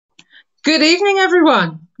Good evening,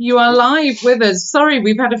 everyone. You are live with us. Sorry,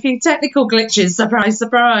 we've had a few technical glitches. Surprise,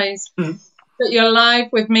 surprise. But you're live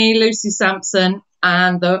with me, Lucy Sampson,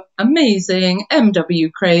 and the amazing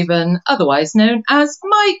MW Craven, otherwise known as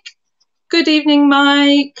Mike. Good evening,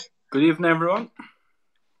 Mike. Good evening, everyone.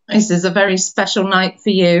 This is a very special night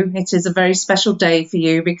for you. It is a very special day for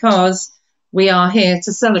you because we are here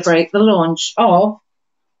to celebrate the launch of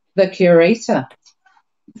The Curator.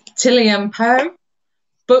 Tilly and Poe.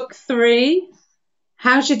 Book 3.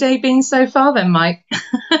 How's your day been so far then, Mike?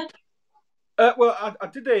 Well, I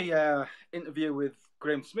did a interview with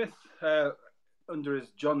Graham Smith under his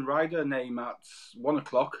John Ryder name at 1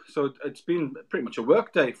 o'clock. So it's been pretty much a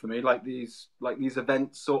work day for me, like these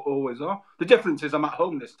events always are. The difference is I'm at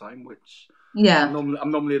home this time, which I'm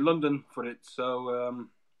normally in London for it. So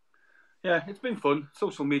yeah, it's been fun.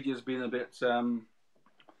 Social media's been a bit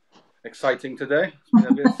exciting today.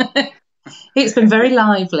 It's been very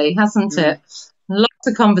lively, hasn't it? Lots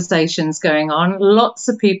of conversations going on, lots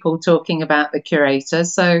of people talking about the Curator,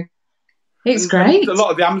 so it's great. A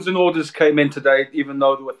lot of the Amazon orders came in today, even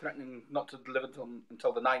though they were threatening not to deliver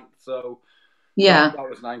until the 9th. So yeah, that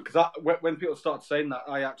was nice. Because when people started saying that,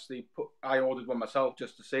 I ordered one myself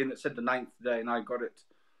just to see, and it said the 9th today, and I got it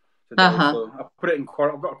today. So I put it in.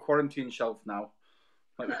 I've got a quarantine shelf now,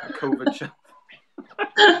 like a COVID shelf.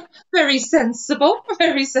 Very sensible,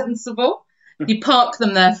 very sensible. You park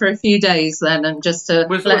them there for a few days then, and just to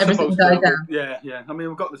let everything die down. Yeah. I mean,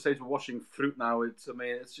 we've got the stage of washing fruit now. It's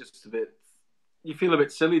just a bit. You feel a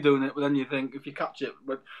bit silly doing it, but then you think if you catch it,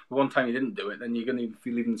 but the one time you didn't do it, then you're going to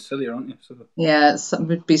feel even sillier, aren't you? So. Yeah, it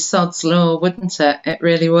would be sod's law, wouldn't it? It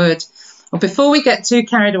really would. Well, before we get too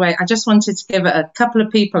carried away, I just wanted to give a couple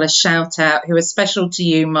of people a shout out who are special to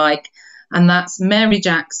you, Mike, and that's Mary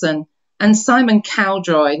Jackson and Simon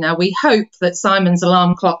Cowdroy. Now, we hope that Simon's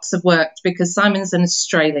alarm clocks have worked because Simon's in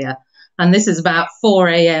Australia, and this is about 4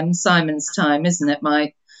 a.m. Simon's time, isn't it,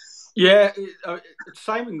 Mike? Yeah,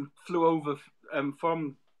 Simon flew over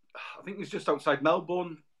from, I think he's just outside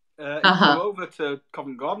Melbourne. He flew over to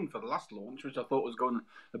Covent Garden for the last launch, which I thought was going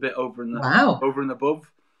a bit over and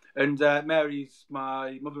above. And Mary's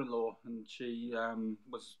my mother-in-law, and she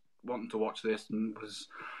was wanting to watch this and was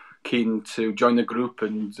keen to join the group,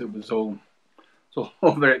 and it was all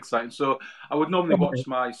very exciting. So I would normally watch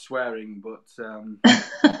my swearing, but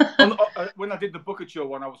when I did the Booker Show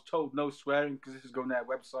one, I was told no swearing because this is going to their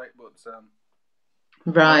website. But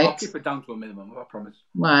right, I'll keep it down to a minimum, I promise.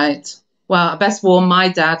 Right. Well, I best warn my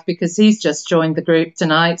dad because he's just joined the group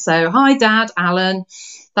tonight. So hi, Dad, Alan.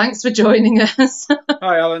 Thanks for joining us.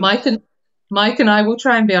 Hi, Alan. Mike and I will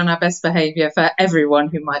try and be on our best behaviour for everyone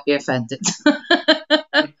who might be offended.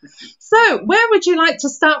 So, where would you like to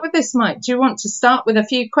start with this, Mike? Do you want to start with a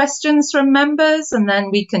few questions from members, and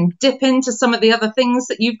then we can dip into some of the other things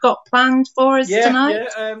that you've got planned for us tonight?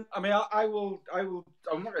 Yeah. I mean, I will. I'm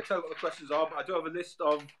not going to tell you what the questions are, but I do have a list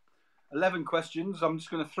of 11 questions. I'm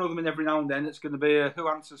just going to throw them in every now and then. It's going to be who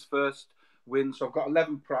answers first wins. So I've got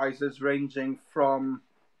 11 prizes ranging from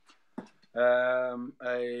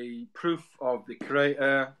a proof of the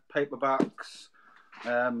Curator, paperbacks,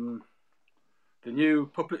 the new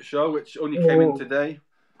puppet show, which only came in today.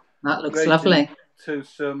 That looks lovely. To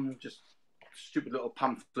some just stupid little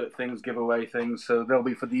pamphlet things, giveaway things. So they'll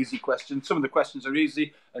be for the easy questions. Some of the questions are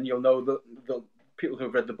easy, and you'll know that the people who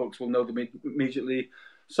have read the books will know them immediately.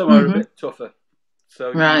 Some are a bit tougher, so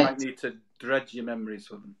you might need to dredge your memories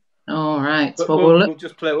for them. All right. But we'll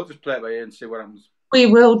just play it by ear and see what happens. We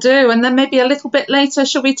will do, and then maybe a little bit later,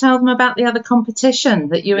 shall we tell them about the other competition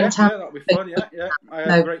that you and Tam? Yeah, that'll be fun. Yeah. I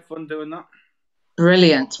had great fun doing that.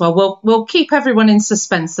 Brilliant. Well, we'll keep everyone in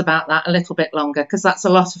suspense about that a little bit longer because that's a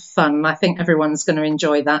lot of fun. I think everyone's going to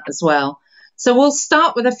enjoy that as well. So we'll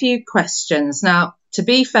start with a few questions. Now, to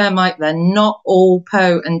be fair, Mike, they're not all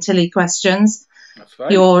Poe and Tilly questions. That's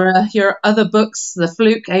fine. Your other books,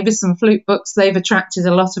 the Avis and Fluke books, they've attracted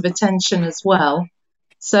a lot of attention as well.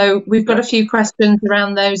 So we've got a few questions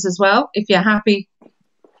around those as well. If you're happy,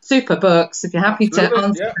 super books. If you're happy to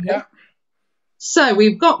answer. Yeah. So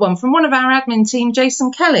we've got one from one of our admin team,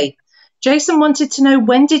 Jason Kelly. Jason wanted to know,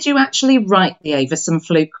 when did you actually write the Avis and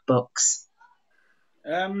Fluke books?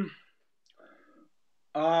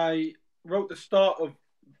 I wrote the start of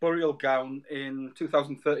Burial Gown in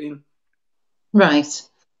 2013. Right.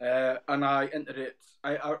 And I entered it.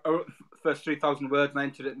 I wrote the first 3,000 words, and I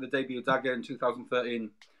entered it in the debut Dagger in 2013,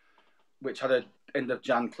 which had an end of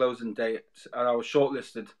Jan closing date, and I was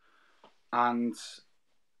shortlisted. And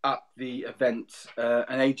at the event,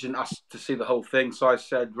 an agent asked to see the whole thing, so I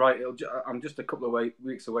said, right, I'm just a couple of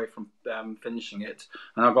weeks away from finishing it,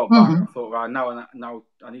 and I got back and I thought, right, now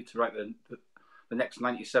I need to write the the next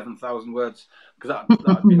 97,000 words, because that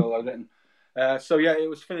had been all I'd written. So yeah, it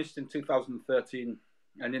was finished in 2013,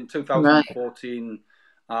 and in 2014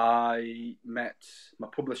 I met my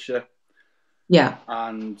publisher. Yeah.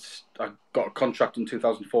 And I got a contract in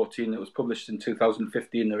 2014. It was published in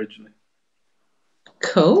 2015 originally.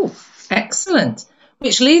 Cool. Excellent.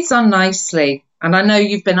 Which leads on nicely. And I know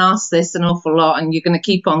you've been asked this an awful lot and you're going to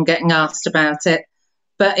keep on getting asked about it.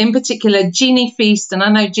 But in particular, Jeannie Feast, and I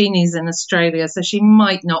know Jeannie's in Australia, so she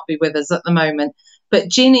might not be with us at the moment. But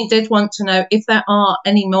Jeannie did want to know if there are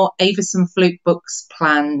any more Avis and Fluke books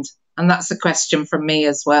planned. And that's a question from me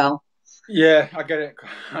as well. Yeah, I get it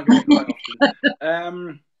quite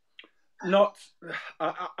often.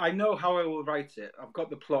 I know how I will write it. I've got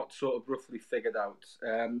the plot sort of roughly figured out.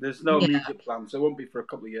 There's no immediate plan, so it won't be for a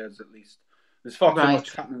couple of years at least. There's far too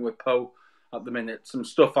much happening with Poe at the minute. Some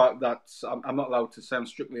stuff that I'm not allowed to say. I'm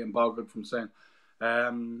strictly embargoed from saying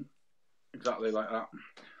exactly like that.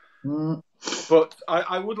 But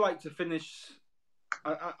I would like to finish.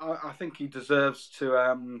 I think he deserves to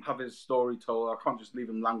have his story told. I can't just leave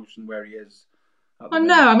him languishing where he is. Oh,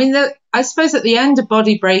 no, I mean, I suppose at the end of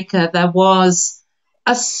Body Breaker, there was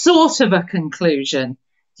a sort of a conclusion.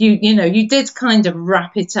 You did kind of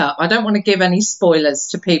wrap it up. I don't want to give any spoilers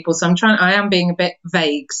to people, so I am being a bit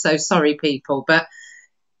vague, so sorry, people. But,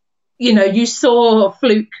 you saw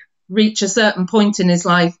Fluke reach a certain point in his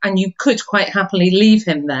life and you could quite happily leave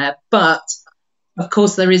him there. But, of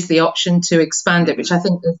course, there is the option to expand it, which I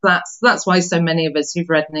think that's why so many of us who've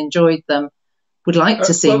read and enjoyed them would like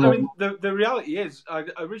to see more. I mean, the reality is, I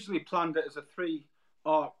originally planned it as a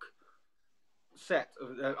 3-arc set.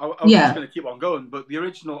 I was just going to keep on going, but the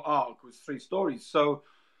original arc was 3 stories. So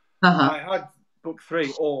I had book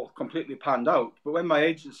 3 all completely planned out. But when my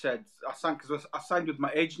agent said, I signed with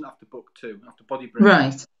my agent after book 2, after Body Breaker.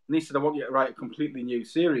 Right. And he said, I want you to write a completely new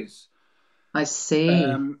series. I see.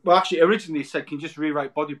 Well, actually, originally he said, can you just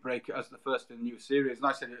rewrite Body Breaker as the first in the new series? And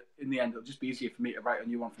I said, in the end, it'll just be easier for me to write a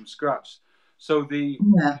new one from scratch. So the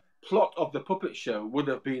plot of the puppet show would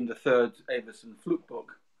have been the 3rd Avis and Fluke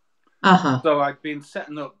book. So I'd been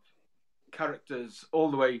setting up characters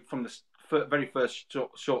all the way from the very first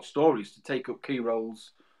short stories to take up key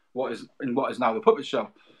roles what is now the puppet show.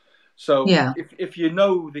 So if you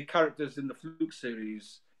know the characters in the Fluke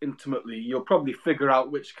series intimately, you'll probably figure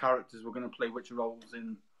out which characters were going to play which roles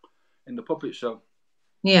in the puppet show.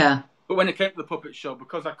 Yeah. But when it came to the puppet show,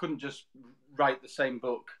 because I couldn't just write the same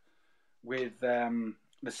book with the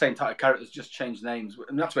same type of characters, just change names.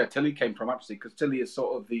 And that's where Tilly came from, actually, because Tilly is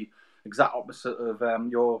sort of the exact opposite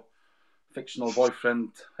of your fictional boyfriend,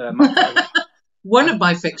 Matt. One of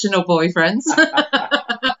my fictional boyfriends.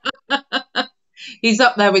 He's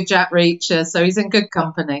up there with Jack Reacher, so he's in good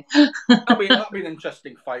company. That'd be an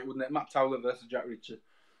interesting fight, wouldn't it? Matt Towler versus Jack Reacher.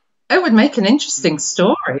 It would make an interesting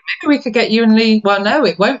story. Maybe we could get you and Lee. Well, no,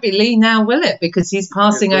 it won't be Lee now, will it? Because he's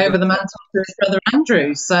passing over the mantle to his brother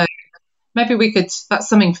Andrew. So maybe we could. That's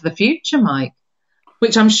something for the future, Mike.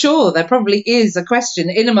 Which I'm sure there probably is a question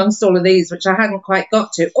in amongst all of these, which I hadn't quite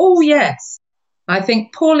got to. Oh, yes. I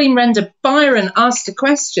think Pauline Render Byron asked a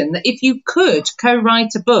question that if you could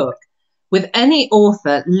co-write a book with any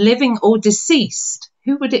author, living or deceased,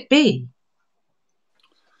 who would it be?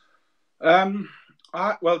 Me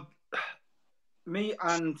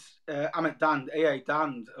and Amit Dand, A.A.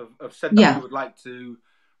 Dand, have said that we would like to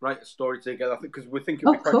write a story together. I think because we think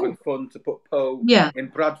it'd be quite good fun to put Poe in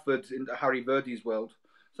Bradford into Harry Verdi's world.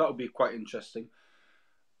 So that would be quite interesting.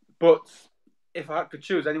 But if I could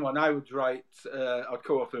choose anyone, I would write. I'd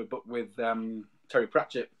co-author a book with Terry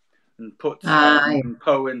Pratchett and put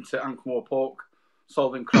Poe into Ankh-Morpork,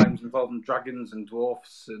 solving crimes involving dragons and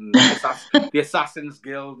dwarfs and the Assassins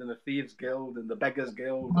Guild and the Thieves Guild and the Beggars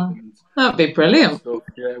Guild. And that'd be brilliant.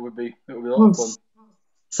 Yeah, it would be a lot of fun.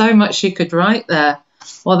 So much you could write there.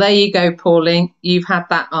 Well, there you go, Pauline. You've had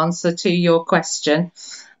that answer to your question.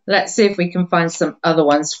 Let's see if we can find some other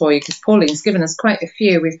ones for you, because Pauline's given us quite a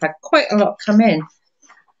few. We've had quite a lot come in.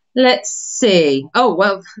 Let's see. Oh,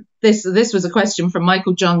 well, this was a question from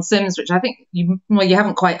Michael John Sims, which I think you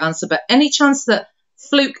haven't quite answered, but any chance that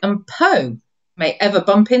Fluke and Poe may ever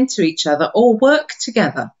bump into each other or work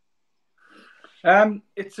together?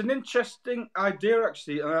 It's an interesting idea,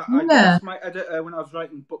 actually. I asked my editor when I was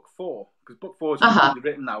writing book 4, because book 4 is completely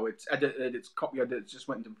written now. It's edited, it's copy edited, it's just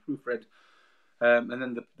went into proofread, and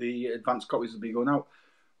then the advanced copies will be going out,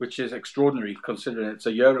 which is extraordinary considering it's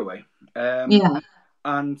a year away.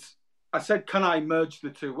 And I said, can I merge the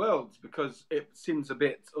two worlds? Because it seems a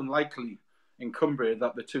bit unlikely in Cumbria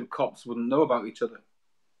that the two cops wouldn't know about each other.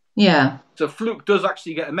 Yeah. So Fluke does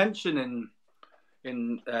actually get a mention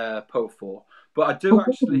in Poe 4, but I do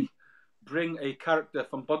actually bring a character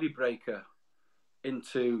from Body Breaker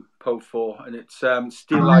into Poe 4, and it's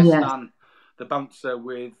Steel Eye Stan, the bouncer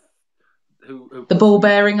with who the ball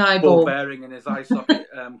bearing eyeball, ball bearing in his eye socket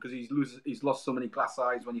because he's lost so many glass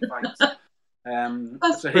eyes when he fights.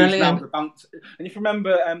 That's so brilliant. He's now the bouncer. And if you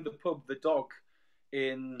remember the pub, the dog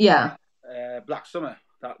in Black Summer,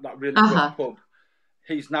 that really rough pub,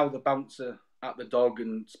 he's now the bouncer at the dog,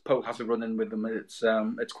 and Poe has a run in with them. It's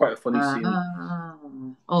quite a funny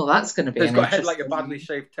scene. Oh, that's going to be. He's got a head like a badly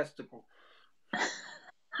shaved testicle.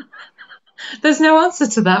 There's no answer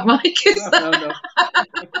to that, Mike. No.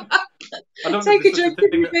 I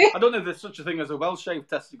don't know if there's such a thing as a well-shaved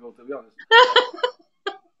testicle, to be honest.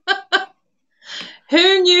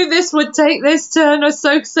 Who knew this would take this turn or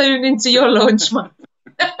so soon into your launch, Mike?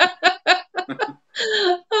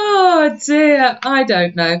 Oh dear, I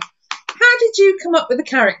don't know. How did you come up with the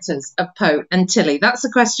characters of Poe and Tilly? That's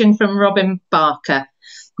a question from Robin Barker.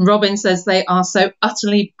 Robin says they are so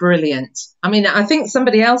utterly brilliant. I mean, I think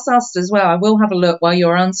somebody else asked as well. I will have a look while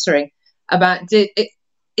you're answering about,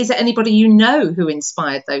 is it anybody you know who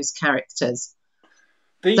inspired those characters?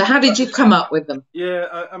 So how did you come up with them? Yeah,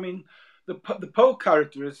 I mean, the Poe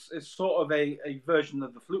character is sort of a version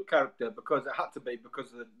of the Flute character because it had to be,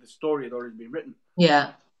 because the story had already been written.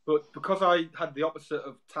 Yeah. But because I had the opposite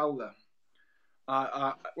of Towler,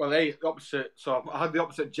 the opposite. So I had the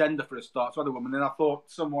opposite gender for a start, so I had a woman. And I thought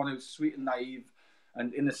someone who's sweet and naive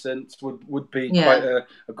and innocent would be quite a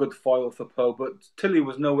good foil for Poe. But Tilly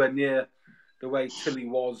was nowhere near the way Tilly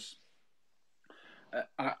was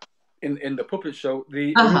in the puppet show.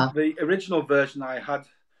 The original version I had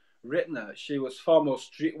written her, she was far more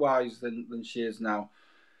streetwise than she is now.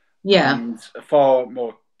 Yeah, and far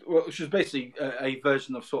more. Well, she was basically a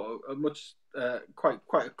version of sort of a much. Quite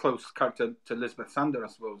a close character to Elizabeth Sander, I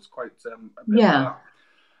suppose. Quite a bit like that.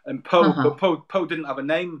 And Poe, but Poe didn't have a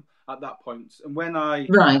name at that point. And when I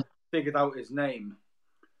figured out his name,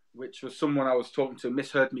 which was someone I was talking to,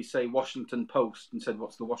 misheard me say Washington Post and said,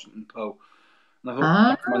 "What's the Washington Poe?" And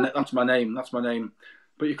I thought, that's my name. That's my name.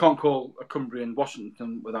 But you can't call a Cumbrian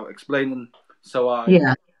Washington without explaining. So I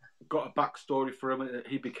got a backstory for him.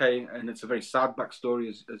 He became, and it's a very sad backstory,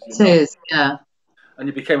 as you know. It is, yeah. And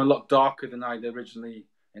he became a lot darker than I'd originally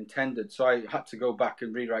intended. So I had to go back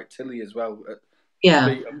and rewrite Tilly as well to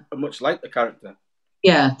be a much lighter character.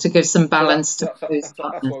 Yeah, to give some balance that's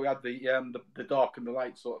why we had the dark and the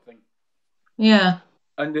light sort of thing. Yeah.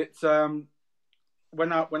 And it's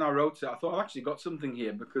when I wrote it, I thought I've actually got something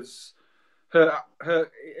here, because it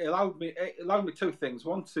allowed me two things.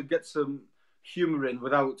 One, to get some humour in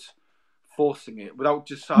without forcing it, without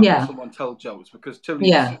just having someone tell jokes, because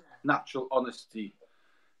Tilly's natural honesty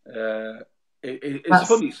it's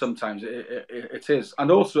funny sometimes. It is, and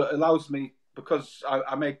also it allows me, because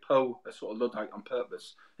I made Poe a sort of Luddite on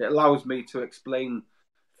purpose. It allows me to explain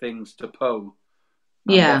things to Poe,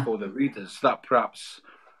 and therefore the readers that perhaps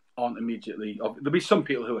aren't immediately. There'll be some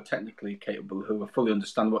people who are technically capable who will fully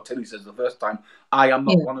understand what Tilly says the first time. I am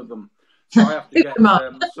not one of them, so I have to get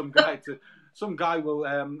some guy to. Some guy will.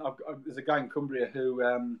 There's a guy in Cumbria who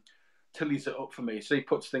Tilly's it up for me, so he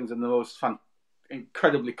puts things in the most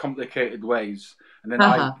incredibly complicated ways, and then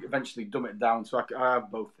I eventually dumb it down, so I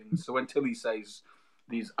have both things. So when Tilly says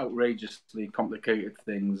these outrageously complicated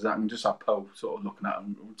things, I can just have Poe sort of looking at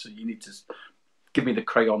them. So you need to give me the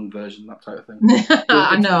crayon version, that type of thing.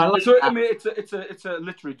 I know. I like that. I mean, it's a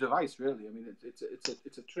literary device, really. I mean,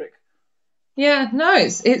 it's a trick. Yeah, no,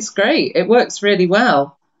 it's great. It works really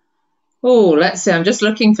well. Oh, let's see. I'm just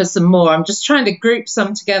looking for some more. I'm just trying to group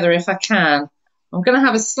some together if I can. I'm going to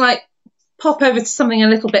have a slight pop over to something a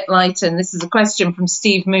little bit lighter. And this is a question from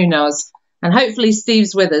Steve Munoz. And hopefully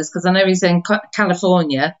Steve's with us, because I know he's in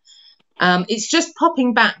California. It's just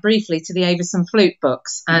popping back briefly to the Avison Flute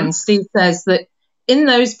books. And Steve says that in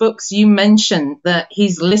those books you mentioned that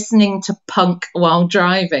he's listening to punk while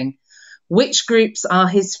driving. Which groups are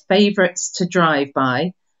his favourites to drive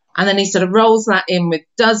by? And then he sort of rolls that in with,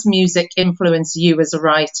 does music influence you as a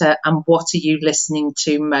writer, and what are you listening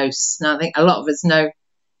to most? Now, I think a lot of us know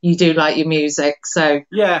you do like your music, so...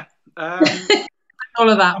 Yeah. All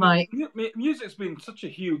of that, Mike. Music's been such a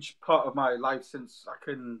huge part of my life since I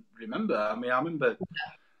can remember. I mean, I remember...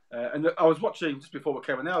 and I was watching, just before we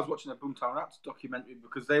came in there, I was watching a Boomtown Rats documentary,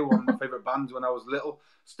 because they were one of my favourite bands when I was little.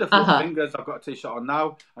 Stiff Little Fingers, I've got a T-shirt on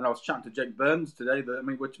now, and I was chatting to Jake Burns today,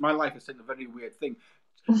 which my life has taken a very weird thing.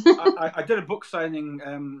 I did a book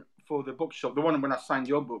signing for the bookshop, the one when I signed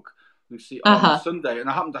your book, Lucy, on Sunday, and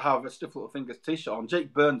I happened to have a Stiff Little Fingers T-shirt on.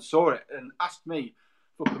 Jake Burns saw it and asked me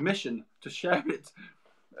for permission to share it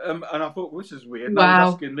And I thought, well, this is weird. Now he's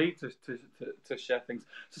Wow. asking me to share things.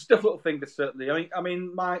 So Stiff Little Fingers, certainly. I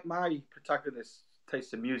mean, my protagonist's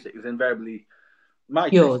taste in music is invariably my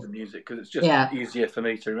Yours. taste in music because it's just easier for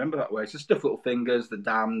me to remember that way. So Stiff Little Fingers, The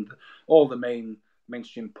Damned, all the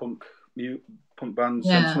mainstream punk bands,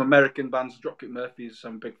 and some American bands. Dropkick Murphys,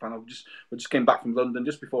 I'm a big fan of. We just came back from London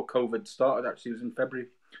just before COVID started. Actually, it was in February.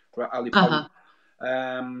 We're at Ali Pali.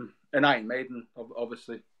 And Iron Maiden,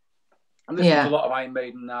 obviously. I'm listening to a lot of Iron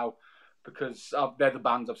Maiden now because they're the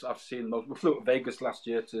bands I've seen most. We flew to Vegas last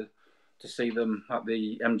year to see them at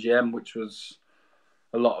the MGM, which was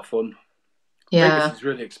a lot of fun. Yeah. Vegas is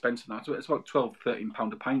really expensive now. It's about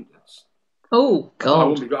 £12-13 a pint. Oh, God. I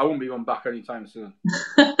won't be going back anytime soon.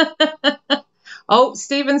 Oh,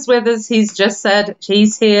 Stephen's with us. He's just said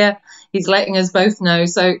he's here. He's letting us both know.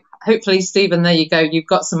 So hopefully, Stephen, there you go. You've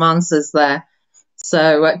got some answers there.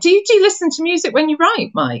 So do you listen to music when you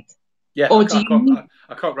write, Mike? Yeah, or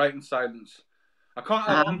I can't write in silence. I can't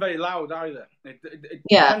have it on very loud either. It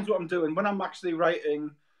depends what I'm doing. When I'm actually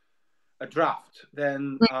writing a draft,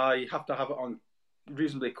 then I have to have it on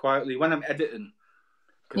reasonably quietly. When I'm editing,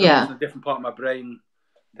 because I'm using a different part of my brain,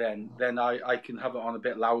 then I can have it on a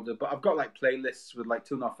bit louder. But I've got like playlists with like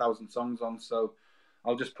 2,500 songs on, so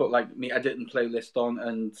I'll just put like me editing playlist on,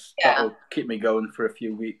 and that'll keep me going for a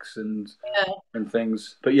few weeks and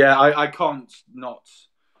things. But yeah, I can't not.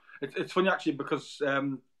 It's funny actually because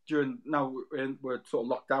during now we're sort of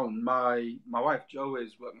locked down. My wife Jo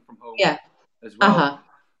is working from home as well,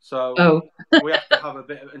 so we have to have a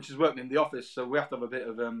bit of, and she's working in the office, so we have to have a bit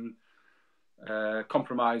of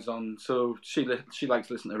compromise on. So she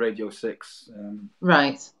likes listening to Radio 6,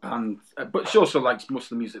 right? But she also likes most of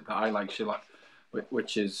the music that I like. She like,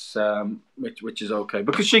 which is okay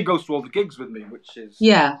because she goes to all the gigs with me, which is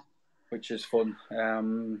fun.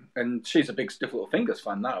 And she's a big Stiff Little Fingers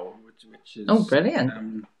fan now, which is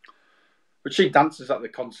brilliant. But she dances at the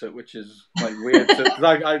concert, which is like weird. Because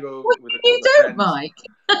I go with a couple you of don't, friends. Mike.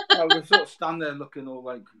 We sort of stand there looking all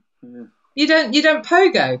like. Yeah. You don't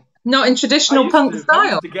pogo, not in traditional punk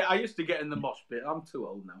style. I used to get in the mosh pit. I'm too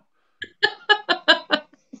old now.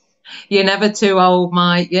 You're never too old,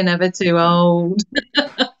 Mike. You're never too old.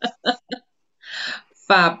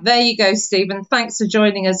 Fab. There you go, Stephen. Thanks for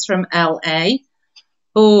joining us from LA.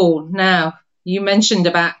 Oh, now you mentioned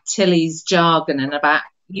about Tilly's jargon and about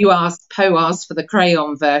Poe asked for the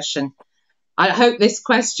crayon version. I hope this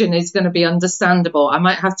question is going to be understandable. I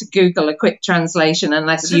might have to Google a quick translation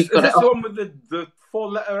unless you've got it. Is this the one with the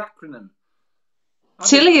 4-letter acronym?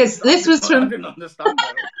 Tilly is. This was from. I didn't understand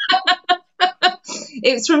that.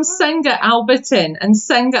 It's from Senga Albertin, and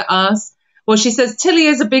Senga asks. Well, she says, Tilly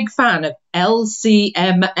is a big fan of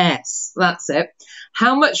LCMS. That's it.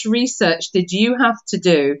 How much research did you have to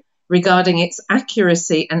do regarding its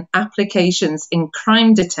accuracy and applications in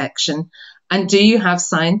crime detection? And do you have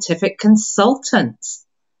scientific consultants?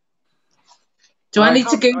 Do I need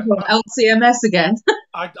to Google LCMS again?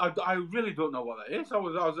 I really don't know what that is. I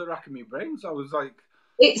was racking my brains. I was like...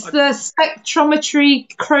 It's the spectrometry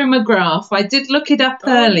chromograph. I did look it up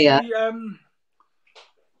earlier.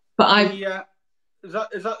 Is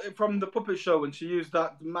that from the puppet show when she used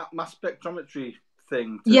that mass spectrometry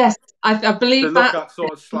thing? Yes, I believe to look at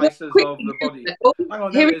sort of slices of the body. Hang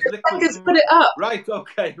on, here it is. Liquid. Put it up. Right.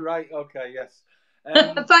 Okay. Yes.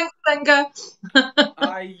 Thanks, Senga.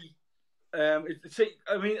 I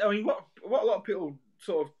mean, what a lot of people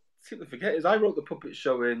sort of seem to forget is I wrote the puppet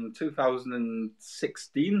show in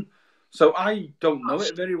 2016, so I don't know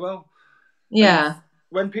it very well. Yeah. And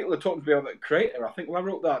when people are talking to me about Curator, I think, well, I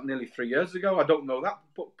wrote that nearly 3 years ago. I don't know that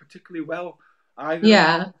book particularly well either.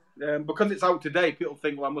 Yeah. Because it's out today, people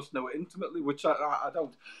think, well, I must know it intimately, which I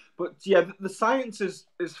don't. But yeah, the science is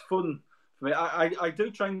fun for me. I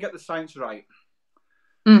do try and get the science right.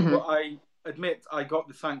 Mm-hmm. But I admit I got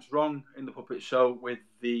the science wrong in the puppet show with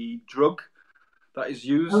the drug that is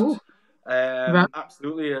used. Right.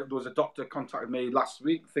 Absolutely. There was a doctor contacted me last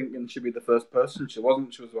week thinking she'd be the first person. She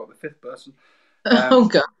wasn't. She was about the 5th person. Oh,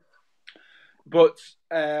 God. But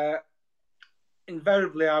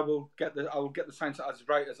invariably, I will get the science as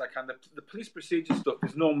right as I can. The police procedure stuff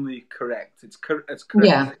is normally correct. It's correct as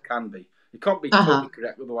it can be. It can't be totally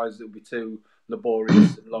correct, otherwise it would be too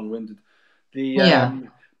laborious and long-winded.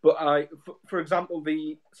 But for example,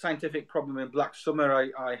 the scientific problem in Black Summer,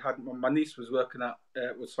 I had my niece was working at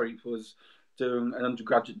was doing an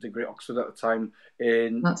undergraduate degree at Oxford at the time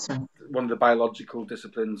in one of the biological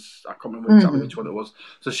disciplines. I can't remember exactly which one it was.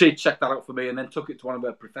 So she checked that out for me and then took it to one of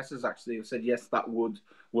her professors actually and said, yes, that would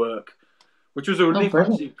work. Which was a relief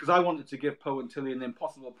actually, because I wanted to give Poe and Tilly an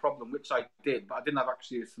impossible problem, which I did, but I didn't have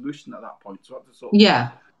actually a solution at that point. So I had to sort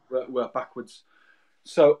of work backwards.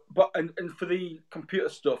 So, and for the computer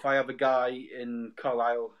stuff, I have a guy in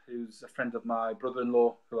Carlisle who's a friend of my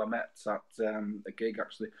brother-in-law who I met at a gig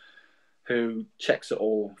actually, who checks it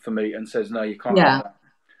all for me and says, no, you can't have that.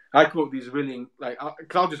 I come up with these really, like,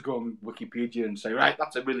 because I'll just go on Wikipedia and say, right,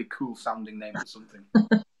 that's a really cool sounding name for something.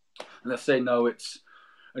 And they'll say, no, and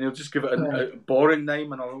he'll just give it a boring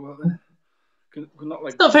name, and I'll go, well, not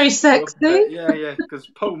like, it's not very sexy. Yeah, because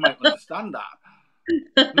Poe might understand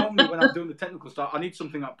that. Normally, when I'm doing the technical stuff, I need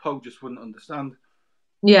something that Poe just wouldn't understand.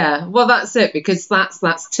 Yeah, well, that's it, because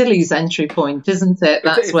that's Tilly's entry point, isn't it?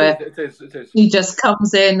 That's where it is. She just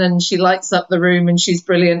comes in and she lights up the room and she's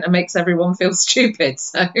brilliant and makes everyone feel stupid.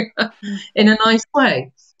 So, in a nice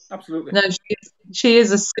way. Absolutely. No, she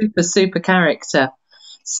is a super, super character.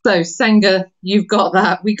 So, Senga, you've got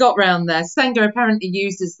that. We got round there. Senga apparently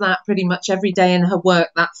uses that pretty much every day in her work,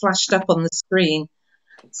 that flashed up on the screen.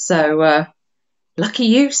 So, lucky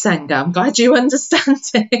you, Senga. I'm glad you understand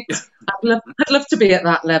it. I'd love to be at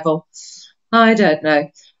that level. I don't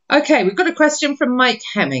know. Okay, we've got a question from Mike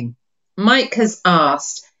Hemming. Mike has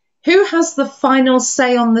asked, who has the final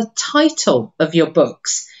say on the title of your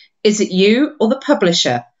books? Is it you or the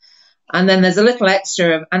publisher? And then there's a little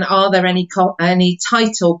extra of, and are there any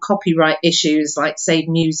title copyright issues, like, say,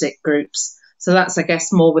 music groups? So that's, I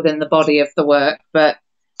guess, more within the body of the work. But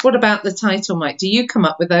what about the title, Mike? Do you come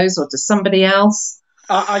up with those, or does somebody else?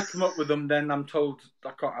 I come up with them, then I'm told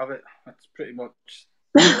I can't have it. That's pretty much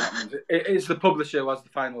what happens. It is the publisher who has the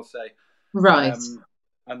final say. Right.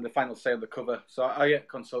 And the final say on the cover. So I get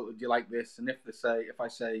consulted, do you like this? And if I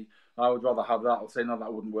say I would rather have that, I'll say no,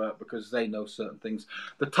 that wouldn't work, because they know certain things.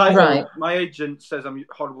 The title, right. My agent says I'm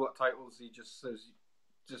horrible at titles. He just says,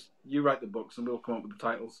 just you write the books and we'll come up with the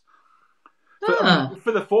titles.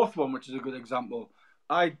 For the fourth one, which is a good example,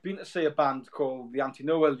 I'd been to see a band called the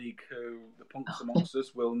Anti-Nowhere League, who the punks amongst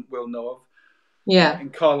us will know of. Yeah. In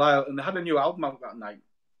Carlisle, and they had a new album out that night.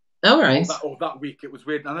 All right. Or that week. It was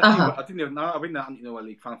weird. And I didn't even know. I've been an Anti-Nowhere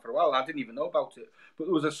League fan for a while, and I didn't even know about it. But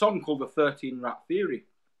there was a song called The 13 Rat Theory.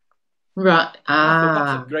 Right. I thought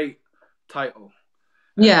that's a great title.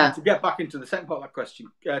 Yeah. To get back into the second part of that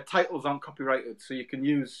question, titles aren't copyrighted, so you can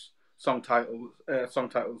use song titles. You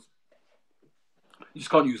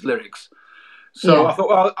just can't use lyrics. So I thought,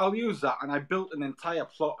 well, I'll use that, and I built an entire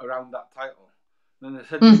plot around that title. And then they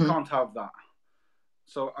said, you can't have that.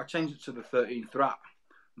 So I changed it to The 13th Rat.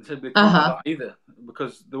 And they said, they can't have that either,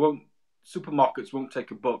 because supermarkets won't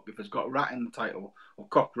take a book if it's got a rat in the title, or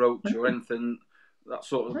cockroach, or anything that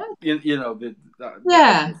sort of,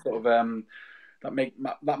 sort of,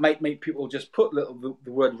 that might make people just put the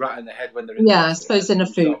word rat in their head when they're in I suppose in a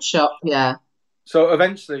food shop. So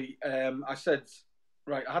eventually I said,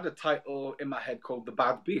 right, I had a title in my head called The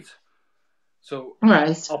Bad Beat. So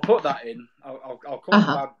I'll put that in. I'll call it The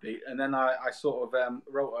Bad Beat, and then I sort of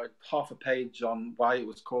wrote half a page on why it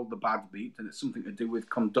was called The Bad Beat, and it's something to do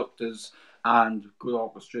with conductors and good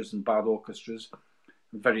orchestras and bad orchestras.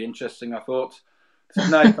 Very interesting, I thought. So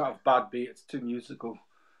now you can't have Bad Beat; it's too musical.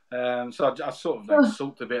 So I sort of like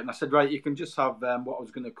sulked a bit, and I said, right, you can just have what I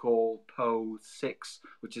was going to call Poe 6,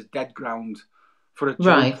 which is Dead Ground, for a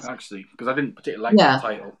joke, actually, because I didn't particularly like the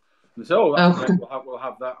title. And they said, oh, that's great, we'll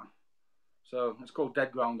have that. So it's called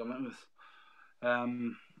Dead Ground. But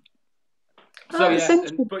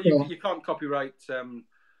you can't copyright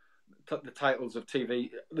the titles of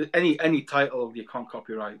TV. Any title you can't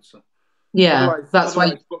copyright. So that's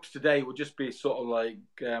why books today would just be sort of like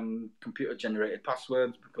computer generated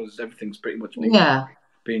passwords, because everything's pretty much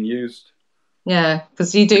being used. Yeah,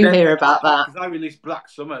 because you do hear about that. Because I released Black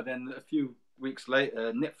Summer, then a few weeks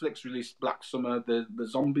later, Netflix released Black Summer, the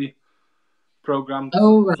zombie program,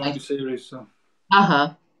 zombie series. So.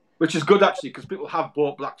 Which is good, actually, because people have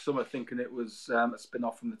bought Black Summer thinking it was a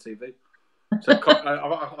spin-off from the TV. So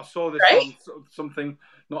I saw this on something,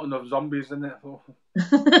 not enough zombies in it. Oh,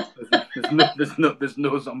 there's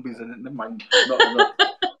no zombies in it. Never mind, not enough.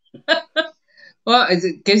 Well,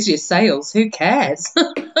 it gives you sales. Who cares?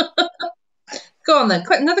 Go on then.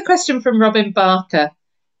 Another question from Robin Barker.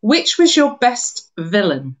 Which was your best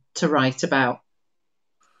villain to write about?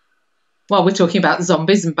 Well, we're talking about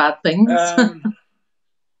zombies and bad things.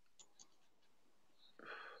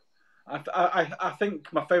 I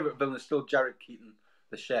think my favourite villain is still Jared Keaton,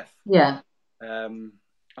 the chef. Yeah.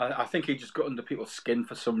 I think he just got under people's skin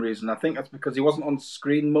for some reason. I think that's because he wasn't on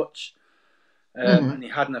screen much, and he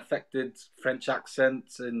had an affected French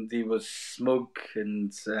accent, and he was smug,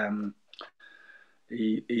 and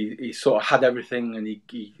he sort of had everything, and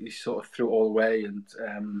he sort of threw it all away, and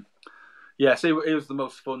so it was the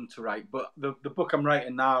most fun to write. But the book I'm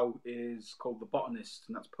writing now is called The Botanist,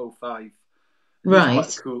 and that's Poe 5. And he's quite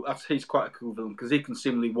Right. cool. He's quite a cool villain because he can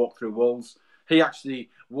seemingly walk through walls. He actually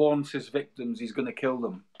warns his victims he's going to kill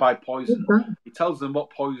them by poison. Okay. He tells them what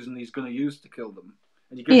poison he's going to use to kill them,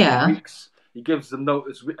 and he gives them Yeah. weeks. He gives them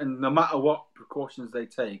notice, and no matter what precautions they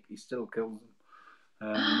take, he still kills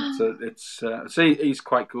them. So it's he's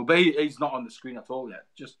quite cool, but he's not on the screen at all yet.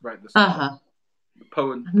 Just right at the start. Uh-huh.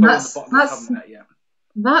 Poe and the Botanist haven't met yet.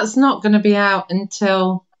 That's not going to be out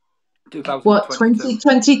until 2022.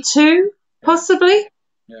 2022, possibly?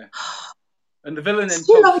 Yeah. And the villain in It's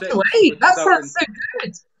too Poe long 6, to wait. That sounds so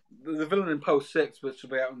good. The villain in Poe 6, which will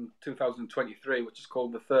be out in 2023, which is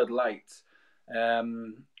called The Third Light,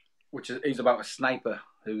 he's about a sniper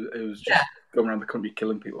who's just going around the country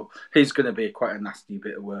killing people. He's going to be quite a nasty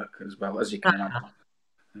bit of work as well, as you can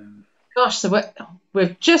imagine. Gosh, so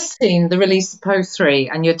we've just seen the release of Poe 3,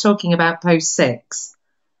 and you're talking about Poe 6.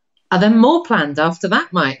 Are there more planned after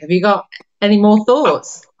that, Mike? Have you got any more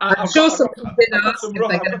thoughts? I've got some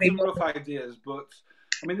rough ideas, but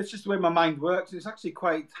I mean, it's just the way my mind works. It's actually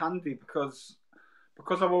quite handy because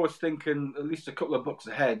I'm always thinking at least a couple of books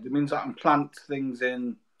ahead. It means I can plant things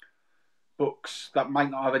in books that might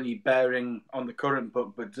not have any bearing on the current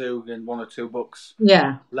book, but do in one or two books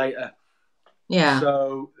later. Yeah.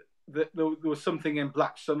 So there was something in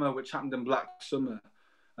Black Summer which happened in Black Summer,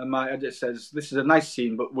 and my editor says this is a nice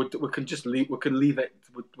scene, but we can just leave. We can leave it.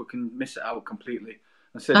 We can miss it out completely.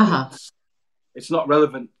 I said it's not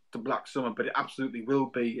relevant to Black Summer, but it absolutely will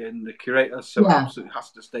be in the Curator, so it absolutely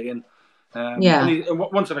has to stay in. And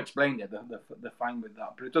once I've explained it, they're fine with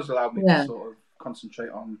that. But it does allow me to sort of concentrate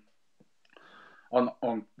on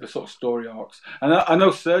the sort of story arcs. And I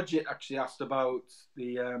know Sergi actually asked about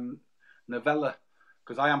the novella,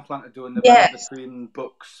 because I am planning to do a novella between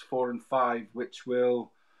books 4 and 5, which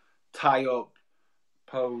will tie up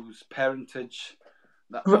Poe's parentage,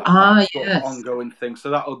 that sort of ongoing thing. So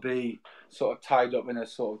that'll be sort of tied up in a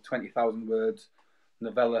sort of 20,000 word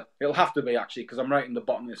novella. It'll have to be, actually, because I'm writing The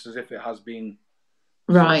Botanist as if it has been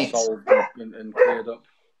solved and cleared up.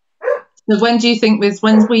 So when do you think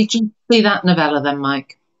when we see that novella then,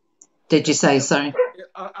 Mike? Did you say, sorry?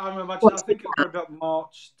 I'm imagining, I think it'll be about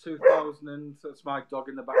March 2000, that's my dog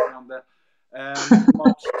in the background there.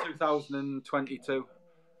 March 2022,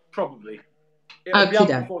 probably. It'll be out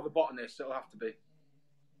before The Botanist, it'll have to be.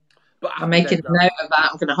 But I'm making a note of that.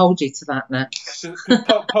 I'm going to hold you to that now.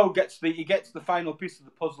 Because Poe gets the final piece of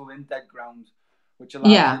the puzzle in Dead Ground, which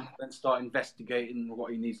allows him to then start investigating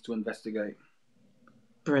what he needs to investigate.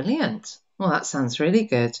 Brilliant. Well, that sounds really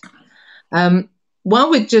good. While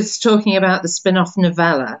we're just talking about the spin-off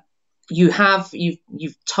novella, you've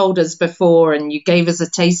told us before, and you gave us a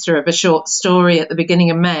taster of a short story at the beginning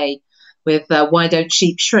of May with Why Don't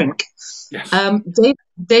Sheep Shrink? Yes.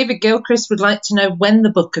 David Gilchrist would like to know when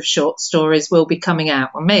the book of short stories will be coming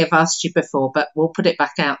out. I may have asked you before, but we'll put it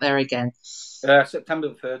back out there again. September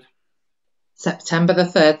the 3rd. September the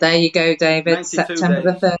 3rd. There you go, David. September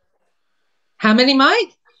the 3rd. How many,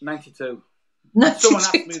 Mike? 92. 92. Someone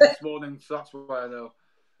asked me this morning, so that's why I know.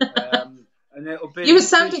 And it'll be you were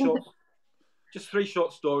sounding... just 3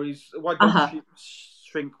 short stories. Why Don't Sheep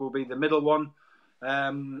Shrink will be the middle one.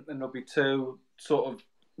 And there'll be 2 sort of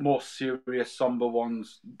more serious, somber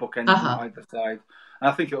ones, bookending on either side. And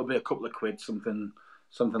I think it'll be a couple of quid, something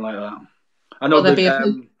like that. I know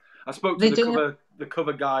I spoke to the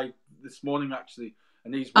cover guy this morning, actually,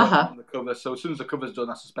 and he's working on the cover. So as soon as the cover's done,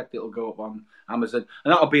 I suspect it'll go up on Amazon,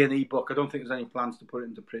 and that'll be an ebook. I don't think there's any plans to put it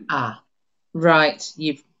into print. Right.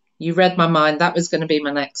 You read my mind. That was going to be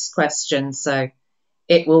my next question. So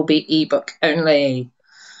it will be ebook only.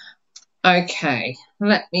 Okay.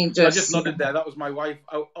 Let me just... I just nodded there. That was my wife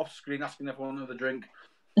off screen asking if I wanted another drink.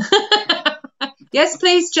 Yes,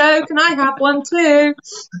 please, Joe. Can I have one too?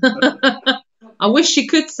 I wish you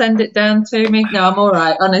could send it down to me. No, I'm all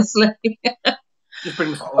right, honestly. Just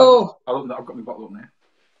bring the bottle. I've got my bottle up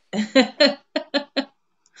there.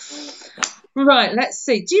 Right, let's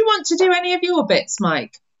see. Do you want to do any of your bits,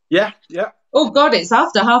 Mike? Yeah. Oh God, it's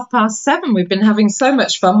after 7:30. We've been having so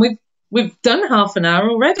much fun. We've done half an hour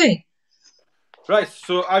already. Right,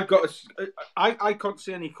 so I've got. I can't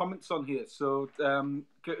see any comments on here. So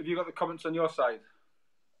have you got the comments on your side?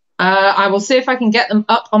 I will see if I can get them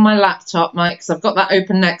up on my laptop, Mike, because I've got that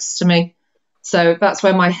open next to me. So that's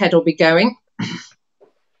where my head will be going.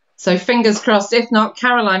 So fingers crossed. If not,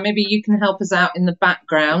 Caroline, maybe you can help us out in the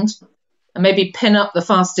background and maybe pin up the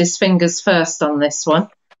fastest fingers first on this one,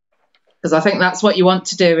 because I think that's what you want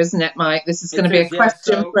to do, isn't it, Mike? This is going to be a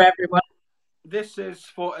question for everyone. This is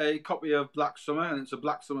for a copy of Black Summer, and it's a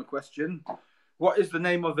Black Summer question. What is the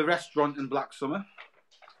name of the restaurant in Black Summer?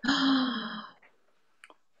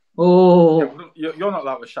 Oh, you're not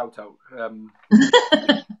allowed to shout out.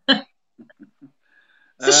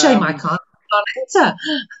 It's a shame I can't enter.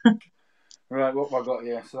 Right, what have I got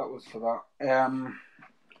here? So that was for that.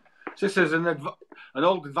 So this is an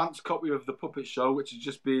old advanced copy of The Puppet Show, which has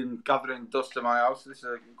just been gathering dust in my house. This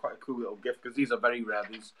is quite a cool little gift because these are very rare.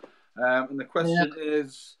 These, and the question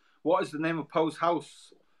is, what is the name of Poe's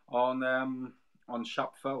house on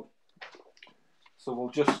Shap Fell? So we'll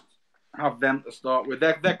just have them to start with.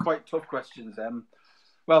 They're quite tough questions.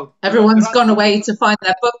 Well, everyone's gone away to find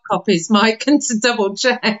their book copies, Mike, and to double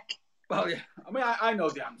check. Well, yeah. I mean, I know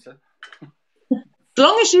the answer. As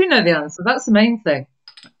long as you know the answer, that's the main thing.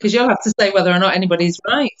 Because you'll have to say whether or not anybody's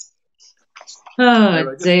right. Oh,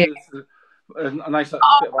 anyway, dear. A nice bit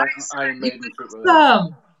of Iron Maiden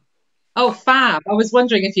fruit. Oh, fab. I was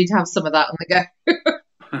wondering if you'd have some of that on the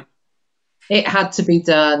go. It had to be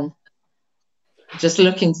done. Just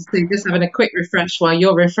looking to see, just having a quick refresh while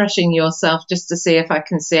you're refreshing yourself just to see if I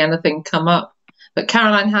can see anything come up. But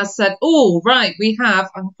Caroline has said, oh, right, we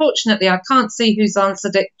have. Unfortunately, I can't see who's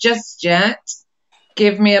answered it just yet.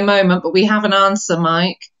 Give me a moment, but we have an answer,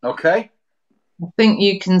 Mike. Okay. I think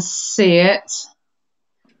you can see it.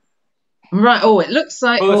 Right. Oh, it looks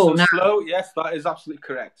like... slow. Yes, that is absolutely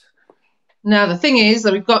correct. Now, the thing is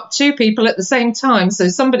that we've got two people at the same time, so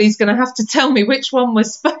somebody's going to have to tell me which one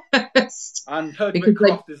was first. And Herdwick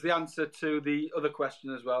Croft is the answer to the other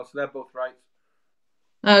question as well, so they're both right.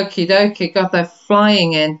 Okie dokie. God, they're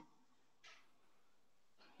flying in.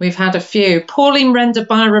 We've had a few. Pauline Render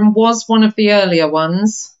Byram was one of the earlier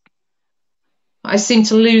ones. I seem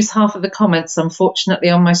to lose half of the comments, unfortunately,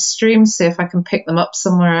 on my stream. See if I can pick them up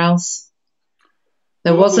somewhere else.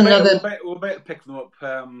 There was another... We'll better pick them up.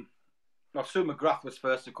 Sue McGrath was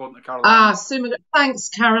first, according to Caroline. Sue McGrath. Thanks,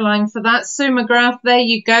 Caroline, for that. Sue McGrath, there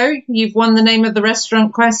you go. You've won the name of the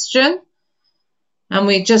restaurant question. And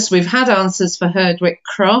we've had answers for Herdwick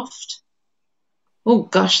Croft. Oh,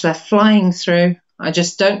 gosh, they're flying through. I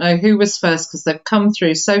just don't know who was first because they've come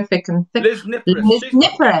through so thick and thick. Liz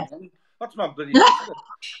Nipperess. That's my bloody sister.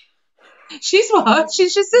 She's what?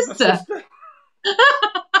 She's your sister?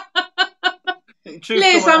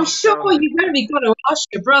 Liz, I'm sure you've only got to ask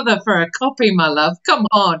your brother for a copy, my love. Come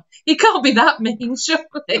on. You can't be that mean,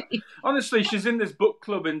 surely. Honestly, she's in this book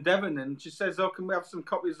club in Devon and she says, oh, can we have some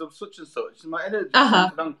copies of such and such? And my editor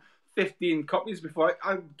just down 15 copies before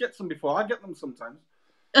I get some before I get them sometimes.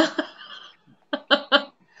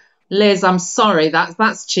 Liz, I'm sorry.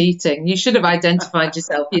 That's cheating. You should have identified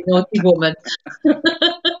yourself, you naughty woman.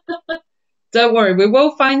 Don't worry, we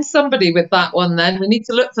will find somebody with that one then. We need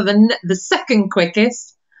to look for the second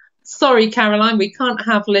quickest. Sorry, Caroline, we can't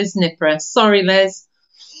have Liz Nipperess. Sorry, Liz.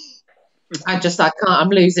 I can't. I'm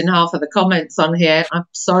losing half of the comments on here. I'm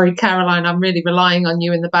sorry, Caroline. I'm really relying on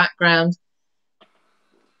you in the background.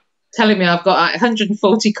 Telling me I've got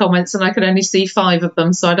 140 comments and I can only see 5 of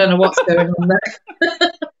them, so I don't know what's going on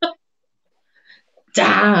there.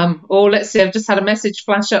 Damn. Oh, let's see. I've just had a message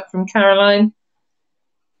flash up from Caroline.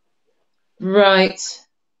 Right.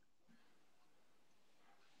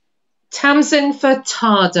 Tamsin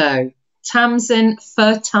Furtado. Tamsin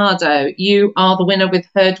Furtado. You are the winner with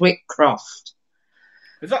Herdwick Croft.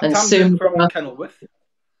 Is that Tamsin from Kenilworth?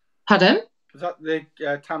 Pardon? Is that the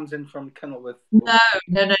Tamsin from Kenilworth?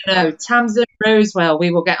 No. Tamsin Rosewell. We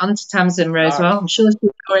will get on to Tamsin Rosewell. I'm sure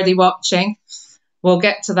she's already watching. We'll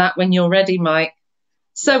get to that when you're ready, Mike.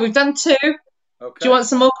 So we've done 2. Okay. Do you want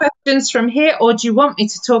some more questions from here, or do you want me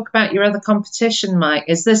to talk about your other competition, Mike?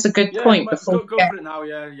 Is this a good point? Go for it now,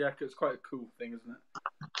 because it's quite a cool thing, isn't it?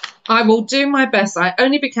 I will do my best. I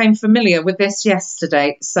only became familiar with this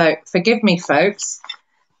yesterday, so forgive me, folks.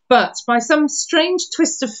 But by some strange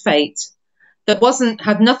twist of fate that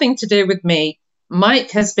had nothing to do with me, Mike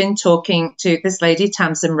has been talking to this lady,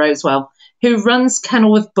 Tamsin Rosewell, who runs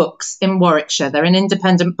Kenilworth Books in Warwickshire. They're an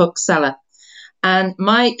independent bookseller. And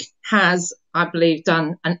Mike has, I believe,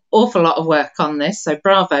 done an awful lot of work on this. So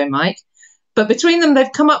bravo, Mike. But between them,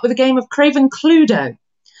 they've come up with a game of Craven Cluedo.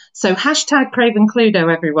 So hashtag Craven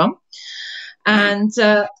Cluedo, everyone. And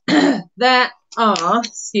there are,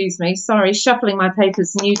 excuse me, sorry, shuffling my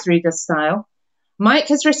papers newsreader style. Mike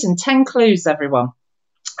has written 10 clues, everyone.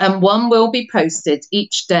 And one will be posted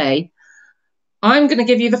each day. I'm going to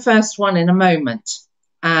give you the first one in a moment.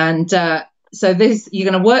 And so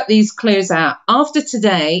you're going to work these clues out. After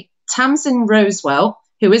today, Tamsin Rosewell,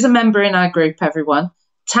 who is a member in our group, everyone,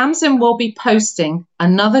 Tamsin will be posting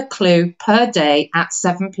another clue per day at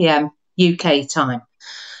 7 p.m. UK time.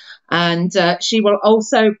 And she will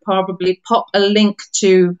also probably pop a link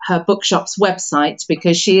to her bookshop's website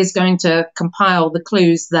because she is going to compile the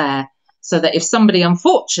clues there. so that if somebody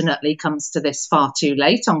unfortunately comes to this far too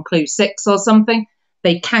late on clue 6 or something,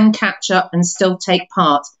 they can catch up and still take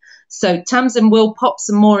part. So Tamsin will pop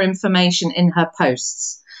some more information in her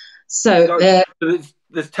posts. So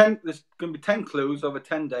there's going to be 10 clues over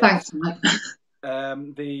 10 days. Thanks, Mike.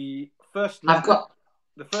 The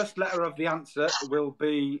first letter of the answer will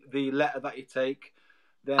be the letter that you take.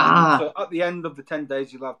 Then, so at the end of the 10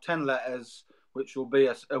 days, you'll have 10 letters, which will be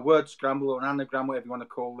a word scramble or an anagram, whatever you want to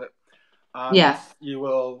call it. And you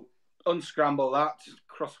will unscramble that,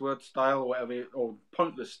 crossword style or whatever, or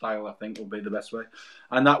pointless style, I think will be the best way.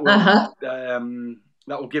 And that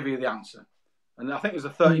will give you the answer. And I think there's a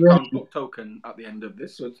 £30 book token at the end of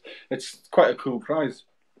this, so it's quite a cool prize.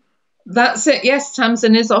 That's it. Yes,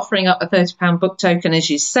 Tamsin is offering up a £30 book token, as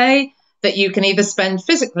you say, that you can either spend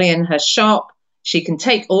physically in her shop. She can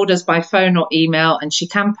take orders by phone or email, and she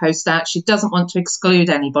can post out. She doesn't want to exclude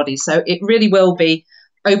anybody, so it really will be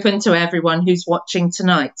open to everyone who's watching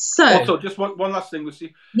tonight. So, also, just one last thing,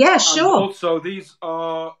 Lucy. Yeah, sure. And also, these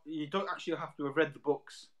are, you don't actually have to have read the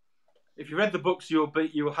books. If you read the books, you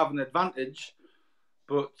will have an advantage,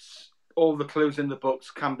 but all the clues in the books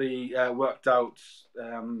can be worked out.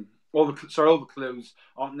 All the clues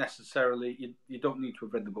aren't necessarily. You don't need to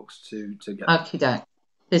have read the books to get. Okay,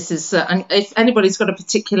 this is, and if anybody's got a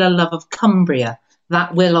particular love of Cumbria,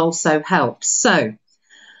 that will also help. So,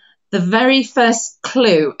 the very first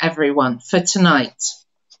clue, everyone, for tonight.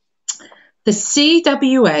 The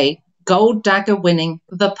CWA Gold Dagger winning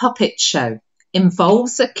The Puppet Show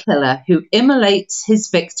involves a killer who immolates his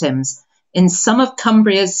victims in some of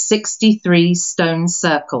Cumbria's 63 stone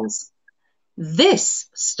circles. This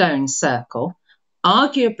stone circle,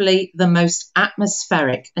 arguably the most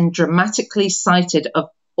atmospheric and dramatically sited of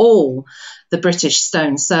all the British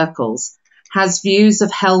stone circles, has views of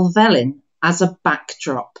Helvellyn as a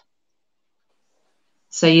backdrop.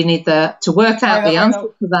 So you need to work out the answer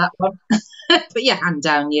to that one. Put your hand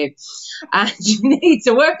down, you. And you need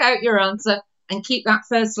to work out your answer and keep that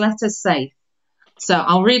first letter safe. So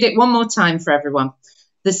I'll read it one more time for everyone.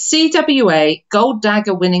 The CWA Gold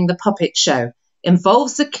Dagger winning The Puppet Show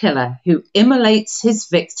involves a killer who immolates his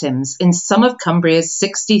victims in some of Cumbria's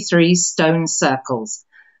 63 stone circles.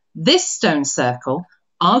 This stone circle,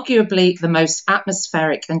 arguably the most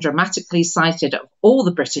atmospheric and dramatically sited of all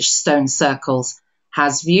the British stone circles,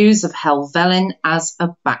 has views of Helvellyn as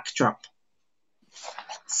a backdrop.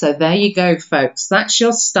 So there you go, folks. That's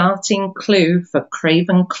your starting clue for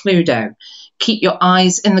Craven Cluedo. Keep your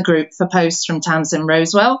eyes in the group for posts from Tamsin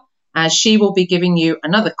Rosewell, as she will be giving you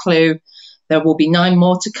another clue. There will be 9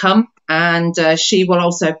 more to come, and she will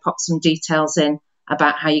also pop some details in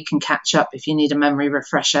about how you can catch up if you need a memory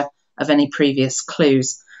refresher of any previous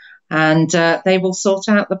clues. And they will sort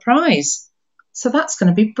out the prize. So that's going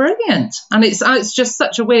to be brilliant. And it's just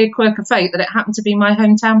such a weird quirk of fate that it happened to be my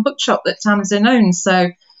hometown bookshop that Tamsin owns. So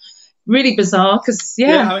really bizarre, because we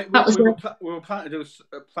were planning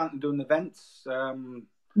to do an event.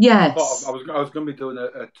 Yes, I was going to be doing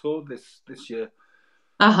a tour this year.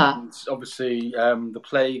 And obviously, the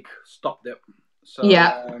plague stopped it. So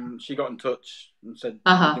she got in touch and said,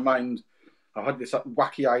 "Do you mind? I had this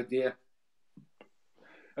wacky idea."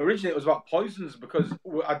 Originally, it was about poisons, because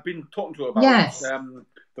I'd been talking to her about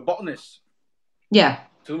the botanist. Yeah.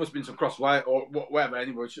 So there must have been some cross wire or whatever.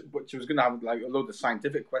 Anyway, but she was going to have like a load of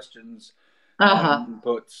scientific questions.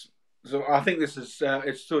 But so I think this is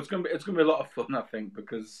it's going to be a lot of fun. I think,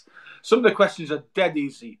 because some of the questions are dead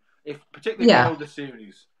easy, particularly if you know the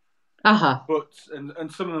series. But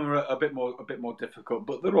and some of them are a bit more difficult,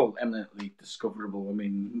 but they're all eminently discoverable. I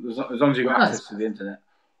mean, as long as you've got access to the internet.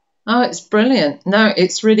 Oh, it's brilliant. No,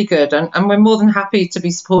 it's really good. And we're more than happy to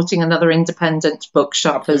be supporting another independent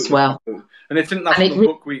bookshop as well. Absolutely. And it's International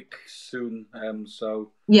Book Week soon,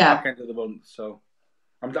 so back end of the month. So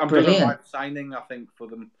I'm doing a live signing, I think, for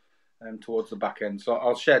them towards the back end. So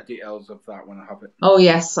I'll share details of that when I have it. Oh,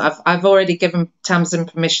 yes. I've already given Tamsin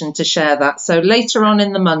permission to share that. So later on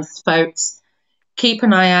in the month, folks, keep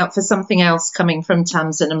an eye out for something else coming from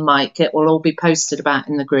Tamsin and Mike. It will all be posted about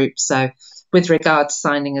in the group. So with regard to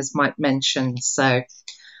signing, as Mike mentioned. So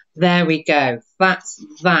there we go. That's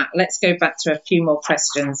that. Let's go back to a few more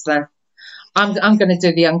questions then. I'm going to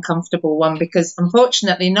do the uncomfortable one, because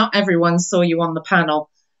unfortunately not everyone saw you on the panel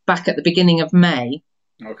back at the beginning of May.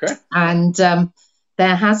 Okay. And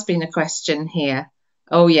there has been a question here.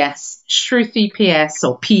 Oh yes, Shruti PS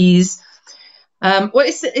or Peas.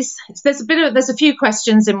 There's a few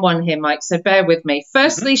questions in one here, Mike, so bear with me.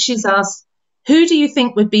 Firstly, she's asked, who do you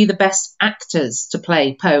think would be the best actors to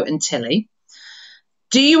play Poe and Tilly?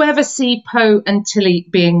 Do you ever see Poe and Tilly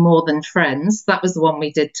being more than friends? That was the one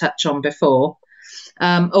we did touch on before.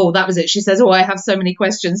 Oh, that was it. She says, oh, I have so many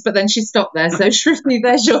questions, but then she stopped there. So Shruti,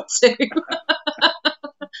 there's your two.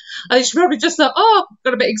 I think she probably just thought, oh,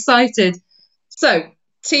 got a bit excited. So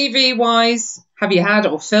TV-wise, have you had,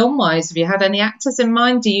 or film-wise, have you had any actors in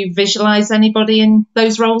mind? Do you visualise anybody in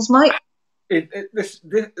those roles, Mike?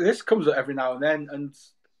 This comes up every now and then, and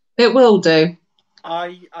it will do.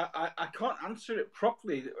 I can't answer it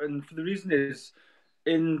properly, and for the reason is,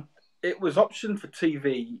 it was optioned for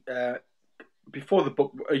TV before the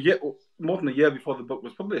book, more than a year before the book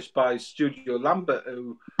was published, by Studio Lambert,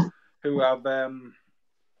 who have a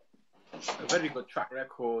very good track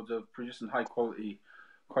record of producing high quality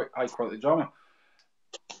drama.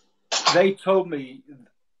 They told me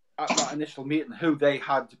at that initial meeting who they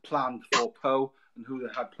had planned for Poe and who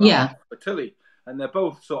they had planned for Tilly, and they're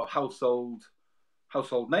both sort of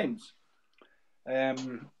household names.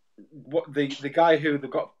 What the guy who they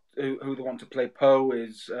want to play Poe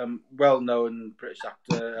is well-known British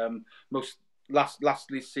actor,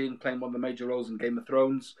 lastly seen playing one of the major roles in Game of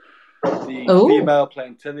Thrones. The female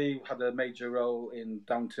playing Tilly had a major role in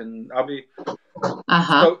Downton Abbey.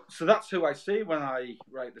 So that's who I see when I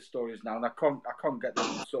write the stories now, and I can't get them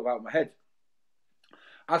sort of out of my head.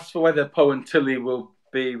 As for whether Poe and Tilly will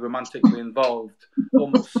be romantically involved,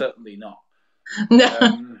 almost certainly not.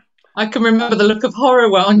 No. I can remember the look of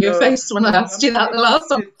horror on your face when I asked you that the last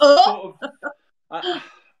time. Sort of,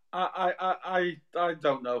 I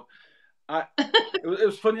don't know. It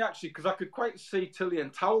was funny actually, because I could quite see Tilly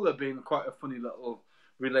and Towler being quite a funny little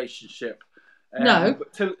relationship.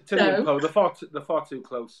 But Tilly and Poe, they're far too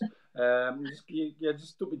close.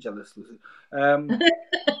 Just don't be jealous, Lucy.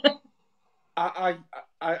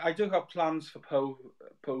 I do have plans for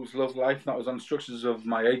Poe's love life. That was on instructions of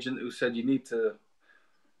my agent, who said you need to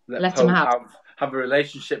let Poe have a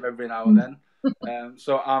relationship every now and then.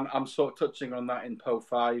 So I'm sort of touching on that in Poe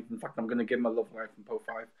 5. In fact, I'm going to give him a love life in Poe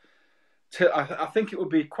 5. I think it would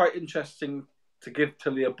be quite interesting to give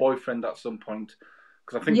Tilly a boyfriend at some point,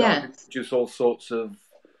 because I think that would introduce all sorts of.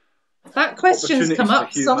 That question's come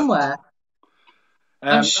up somewhere.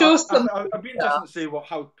 I'm sure I'd be interested to see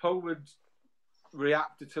how Poe would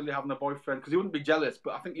react to Tilly having a boyfriend, because he wouldn't be jealous,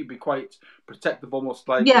 but I think he'd be quite protective, almost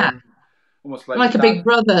like a big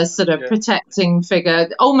brother sort of protecting figure,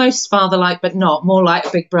 almost father-like, but not, more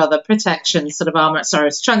like big brother protection sort of armor. Sorry, I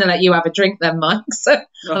was trying to let you have a drink then, Mike. So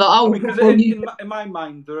in my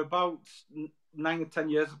mind, they're about 9 or 10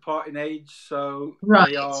 years apart in age, so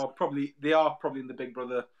they are probably in the big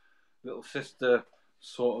brother, little sister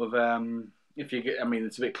sort of. If you get, I mean,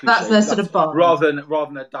 it's a bit cliche. That's their sort of bond, rather than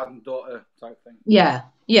a dad and daughter type thing. Yeah.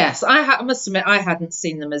 Yes, I must admit I hadn't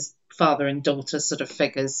seen them as father and daughter sort of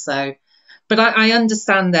figures. So, but I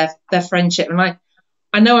understand their friendship, and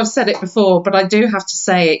I know I've said it before, but I do have to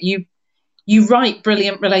say it. You write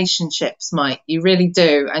brilliant relationships, Mike. You really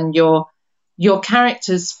do, and your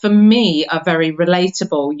characters for me are very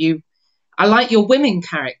relatable. I like your women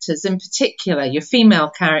characters in particular, your female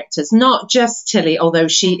characters, not just Tilly, although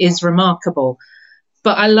she is remarkable.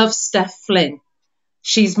 But I love Steph Flynn.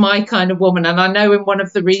 She's my kind of woman. And I know in one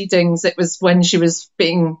of the readings, it was when she was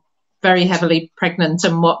being very heavily pregnant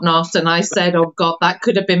and whatnot. And I said, oh, God, that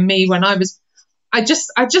could have been me when I just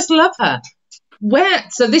love her.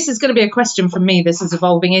 So this is going to be a question for me this is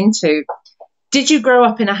evolving into. Did you grow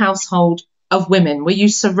up in a household of women? Were you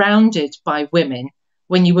surrounded by women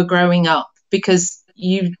when you were growing up? Because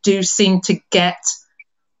you do seem to get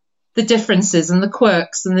the differences and the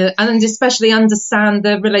quirks and especially understand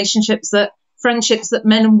the friendships that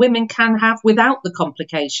men and women can have without the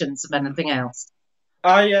complications of anything else.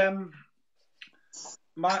 My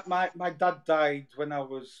dad died when I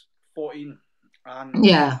was 14, and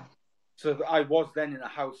so I was then in a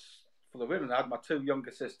house full of women. I had my two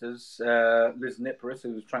younger sisters, Liz and Ipparis,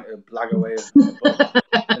 who was trying to blag away,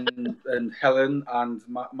 and Helen and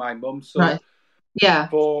my mum. So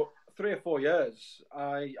for 3 or 4 years,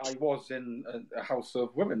 I was in a house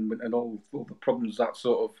of women, and all the problems that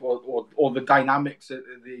sort of, or the dynamics,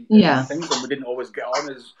 the things, and we didn't always get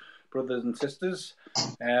on as brothers and sisters.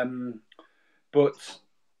 But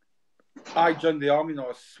I joined the army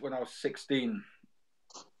when I was 16.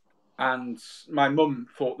 And my mum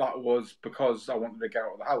thought that was because I wanted to get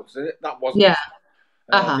out of the house. That wasn't.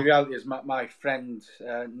 The reality is my friend,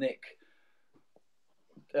 Nick,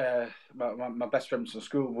 my best friend from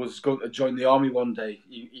school, was going to join the army one day.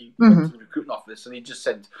 He went to the recruiting office and he just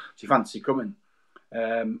said, do you fancy coming?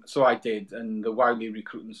 So I did. And the wily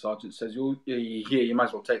recruiting sergeant says, you're here, you might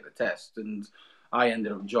as well take the test. And I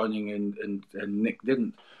ended up joining and Nick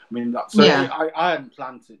didn't. I mean, I hadn't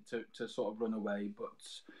planned to sort of run away, but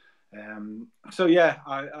So yeah,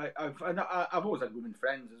 I've always had women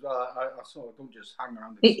friends as well. I sort of don't just hang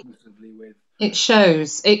around exclusively with. It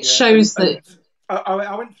shows. It yeah, shows that.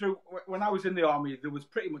 I went through when I was in the army. There was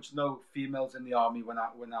pretty much no females in the army when I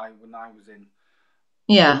was in.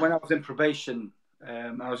 Yeah. But when I was in probation,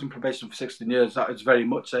 I was in probation for 16 years. That is very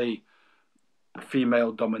much a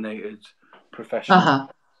female-dominated profession.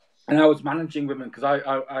 And I was managing women because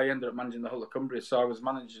I ended up managing the whole of Cumbria, so I was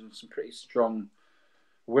managing some pretty strong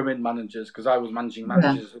women managers because I was managing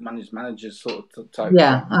managers who managed managers sort of type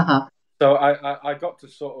thing. So I got to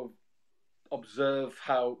sort of observe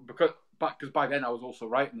how because by then I was also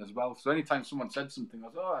writing as well. So anytime someone said something, I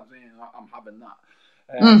was I'm having that.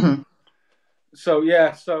 So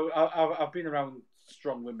yeah, so I've been around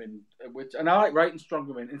strong women, and I like writing strong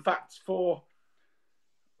women. In fact, for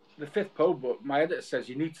the 5th Poe book, my editor says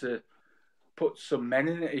you need to put some men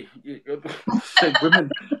in it. Say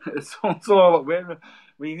women. It's also all about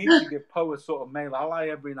we need to give Poe a sort of male ally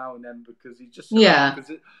every now and then because he's just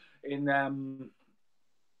because in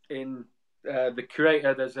the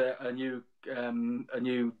Curator there's a new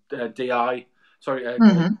DI. Sorry, I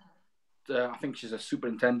think she's a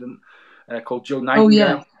superintendent called Joe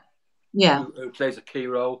Nightingale. Who plays a key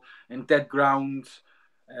role in Dead Ground.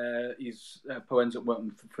 Poe ends up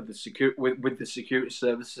working for the with the security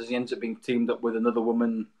services. He ends up being teamed up with another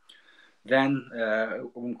woman. Then a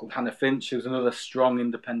woman called Hannah Finch, who's another strong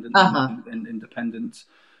independent who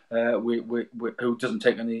doesn't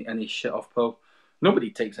take any shit off Poe.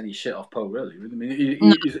 Nobody takes any shit off Poe, really. I mean,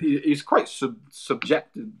 he's quite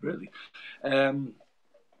subjected, really.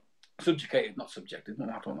 Subjugated, not subjected.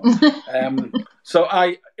 I don't know. So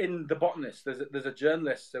in The Botanist, there's a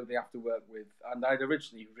journalist who they have to work with, and I'd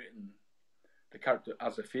originally written the character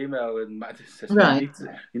as a female, and my editor says,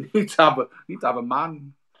 you need to have a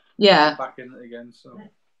man. Back in it again. So.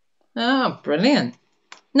 Oh, brilliant!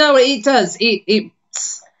 No, it does.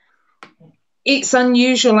 It's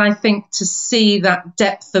unusual, I think, to see that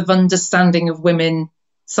depth of understanding of women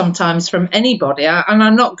sometimes from anybody. And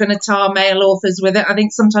I'm not going to tar male authors with it. I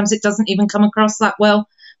think sometimes it doesn't even come across that well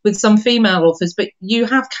with some female authors. But you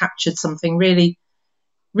have captured something really,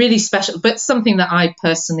 really special, but something that I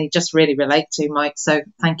personally just really relate to, Mike. So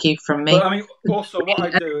thank you from me. But I mean, also what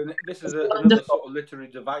I do, and this is another sort of literary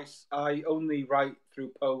device, I only write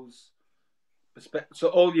through Poe's perspective.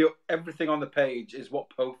 So everything on the page is what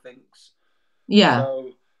Poe thinks. Yeah.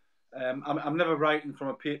 So I'm never writing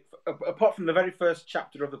from apart from the very first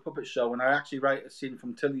chapter of The Puppet Show, when I actually write a scene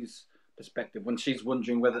from Tilly's perspective when she's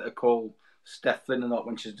wondering whether to call Steph Flynn or not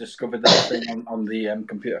when she's discovered that thing on the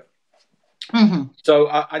computer. So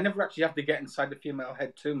I never actually have to get inside the female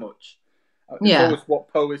head too much. It's always what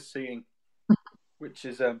Poe is seeing, which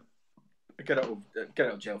is a get out of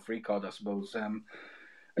jail free card, I suppose. And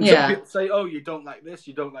some people say, "Oh, you don't like this,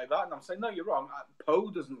 you don't like that," and I'm saying, "No, you're wrong. Poe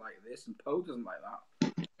doesn't like this, and Poe doesn't like that."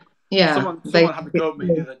 Yeah. Someone had to go at me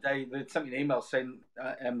the other day. They sent me an email saying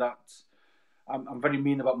that I'm very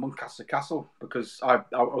mean about Muncaster Castle because I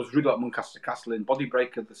was rude about Muncaster Castle in Body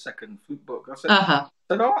Breaker, the second flute book. I said,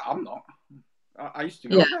 "No, I'm not. I used to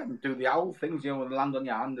go there and do the owl things, and land on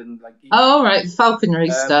your hand and like." Right, falconry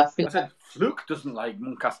stuff. I said, Fluke doesn't like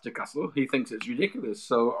Muncaster Castle. He thinks it's ridiculous.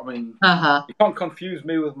 So I mean, you can't confuse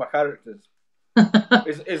me with my characters.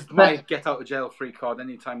 Is my get out of jail free card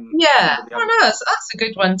anytime? Yeah, that's a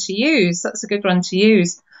good one to use. That's a good one to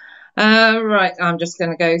use. Right, I'm just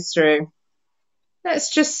going to go through. Let's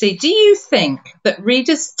just see. Do you think that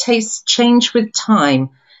readers' tastes change with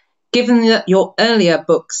time, given that your earlier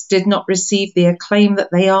books did not receive the acclaim that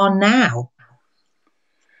they are now?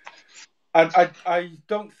 I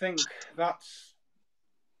don't think that's.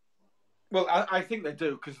 Well, I think they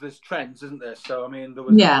do because there's trends, isn't there? So I mean, there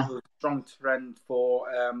was a strong trend for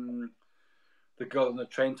the girl on the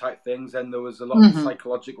train type things, and there was a lot of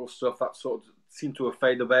psychological stuff that sort of seemed to have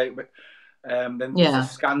faded away. But then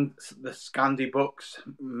the Scandi books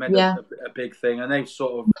made a big thing, and they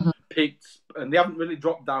sort of peaked, and they haven't really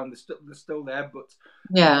dropped down. They're still there, but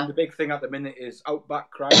the big thing at the minute is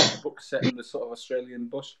Outback Crime, a book set in the sort of Australian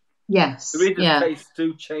bush. Yes, the readers' tastes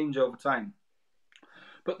do change over time.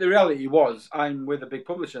 But the reality was, I'm with a big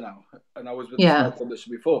publisher now, and I was with a small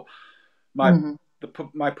publisher before. My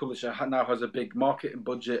publisher now has a big marketing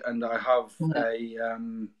budget, and I have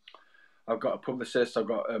I've got a publicist, I've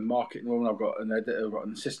got a marketing woman, I've got an editor, I've got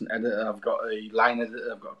an assistant editor, I've got a line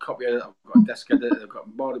editor, I've got a copy editor, I've got a desk editor, I've got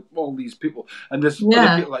all these people, and there's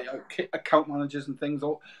other people like account managers and things.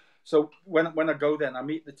 So when I go there and I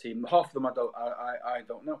meet the team, half of them I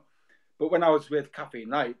don't know. But when I was with Caffeine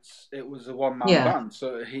Nights, it was a one-man band.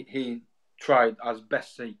 So he tried as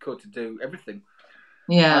best he could to do everything.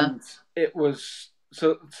 Yeah. And it was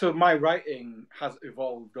So my writing has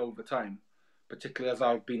evolved over time, particularly as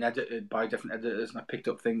I've been edited by different editors and I picked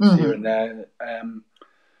up things here and there.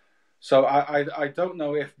 So I don't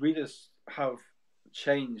know if readers have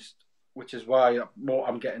changed, which is why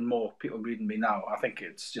I'm getting more people reading me now. I think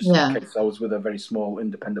it's just the case I was with a very small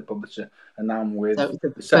independent publisher, and now I'm with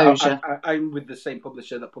I'm with the same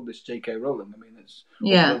publisher that published J.K. Rowling. I mean, it's all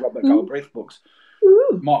the Robert Galbraith books.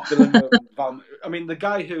 Mark Billinger, I mean, the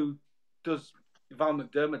guy who does Val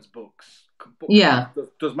McDermid's books,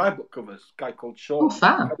 does my book covers. A guy called Sean,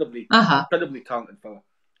 incredibly talented fella.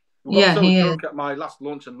 We got so drunk at my last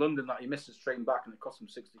lunch in London that he missed his train back, and it cost him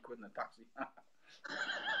 60 quid in a taxi.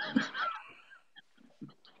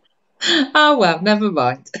 Oh well, never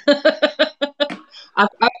mind.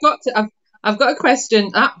 I've got a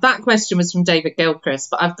question. That question was from David Gilchrist,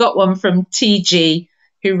 but I've got one from TG,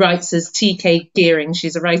 who writes as TK Gearing.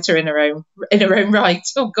 She's a writer in her own right.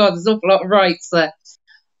 Oh God, there's an awful lot of rights there.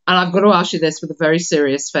 And I've got to ask you this with a very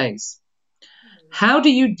serious face. How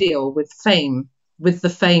do you deal with fame, with the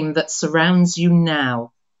fame that surrounds you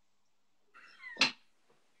now?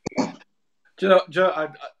 Do you know,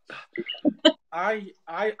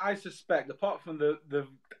 I suspect, apart from the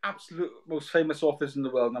absolute most famous authors in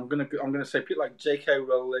the world, and I'm gonna say people like J.K.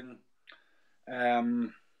 Rowling,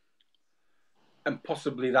 and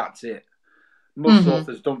possibly that's it. Most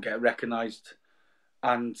authors don't get recognised,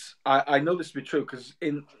 and I know this to be true because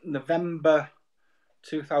in November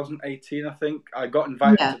 2018, I think I got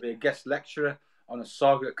invited to be a guest lecturer on a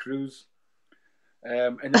saga cruise.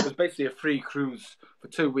 And it was basically a free cruise for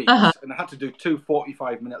 2 weeks, and I had to do 2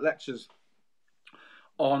 45-minute lectures.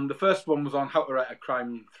 The first one was on how to write a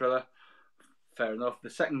crime thriller. Fair enough.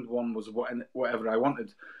 The second one was whatever I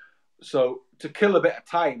wanted. So to kill a bit of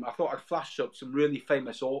time, I thought I'd flash up some really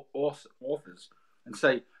famous authors and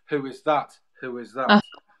say, "Who is that? Who is that?"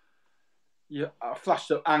 I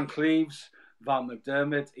flashed up Anne Cleeves, Val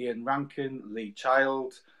McDermid, Ian Rankin, Lee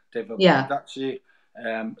Child, David Baldacci.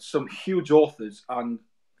 Some huge authors, and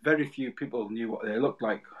very few people knew what they looked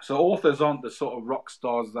like. So authors aren't the sort of rock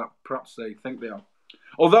stars that perhaps they think they are.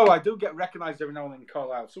 Although I do get recognised every now and then in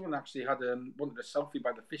Carlisle. Someone actually wanted a selfie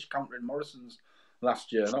by the fish counter in Morrison's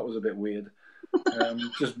last year, and that was a bit weird.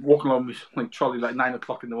 Just walking along like trolley like 9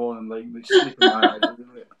 o'clock in the morning, like sleeping my eyes.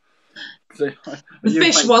 So, the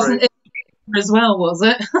fish wasn't in as well, was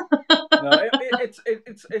it? No,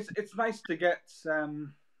 it's nice to get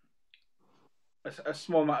a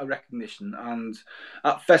small amount of recognition, and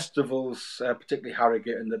at festivals, particularly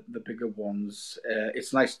Harrogate and the bigger ones,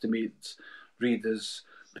 it's nice to meet readers,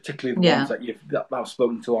 particularly the ones that I've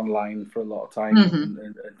spoken to online for a lot of time,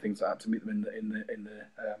 and things like that, to meet them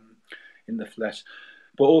in the flesh.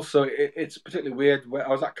 But also, it's particularly weird. Where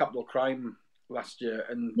I was at Capital Crime last year,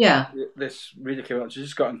 and this reader came out. She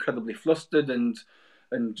just got incredibly flustered and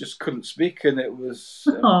just couldn't speak, and it was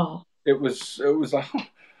like.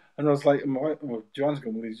 And I was like, Joanne's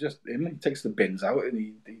going, well, he's just him. He takes the bins out and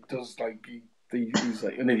he does like he's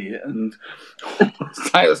like an idiot and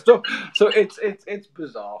type of stuff. So it's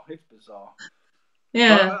bizarre. It's bizarre.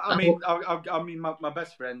 Yeah. But, I mean, my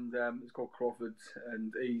best friend is called Crawford,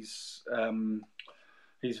 and he's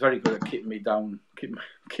very good at keeping me down.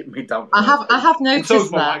 Keeping me down. I have noticed and so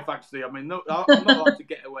is my that. wife, actually. I mean, no, I'm not allowed to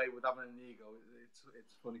get away with having an ego.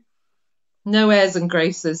 It's funny. No airs and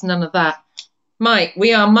graces, none of that. Mike,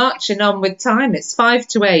 we are marching on with time. It's 5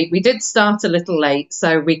 to 8. We did start a little late,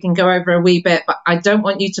 so we can go over a wee bit, but I don't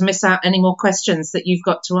want you to miss out any more questions that you've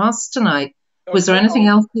got to ask tonight. Okay, was there anything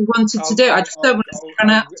else you wanted to do? I just don't want us to run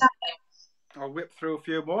out of time. I'll whip through a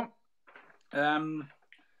few more.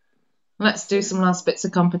 Let's do some last bits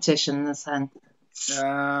of competition then.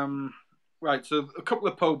 Right, so a couple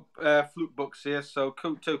of Poe flute books here. So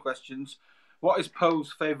 2 questions. What is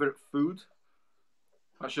Poe's favourite food?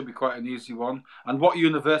 That should be quite an easy one. And what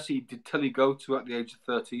university did Tilly go to at the age of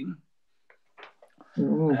 13?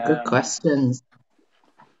 Ooh, good questions.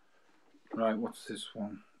 Right, what's this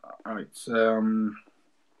one? All right.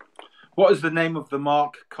 What is the name of the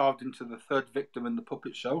mark carved into the third victim in the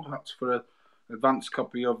puppet show? That's for an advanced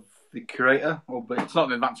copy of the Curator. But it's not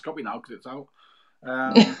an advanced copy now because it's out.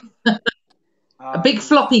 A big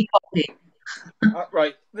floppy copy.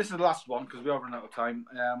 Right, this is the last one because we are running out of time.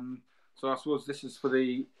 So I suppose this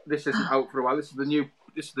isn't out for a while. This is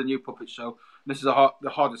the new puppet show. This is the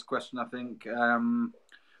hardest question, I think.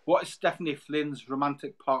 What is Stephanie Flynn's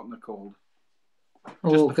romantic partner called?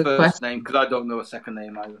 Just the first name, because I don't know a second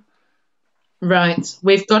name either. Right,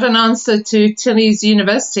 we've got an answer to Tilly's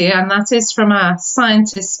University, and that is from our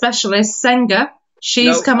scientist specialist Senga.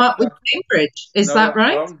 She's come up with Cambridge. Is that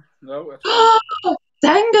right? Wrong. No, that's wrong.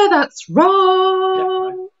 Senga, that's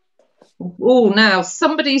wrong. Oh, now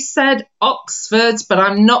somebody said Oxford, but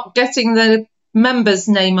I'm not getting the member's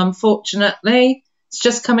name, unfortunately. It's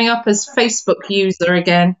just coming up as Facebook user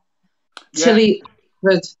again. Yeah. Tilly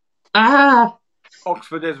Oxford. Ah,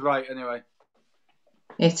 Oxford is right anyway.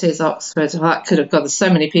 it is Oxford. Well, that could have got. There's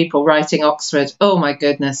so many people writing Oxford. Oh my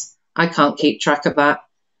goodness, I can't keep track of that.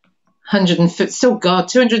 150. Still, God,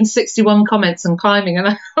 261 comments and climbing,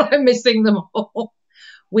 and I'm missing them all.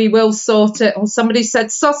 We will sort it. Or somebody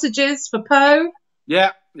said sausages for Poe.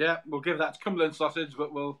 Yeah, we'll give that to Cumberland sausage,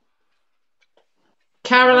 but we'll.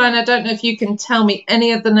 Caroline, I don't know if you can tell me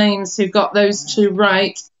any of the names who got those two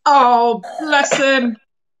right. Oh, bless him.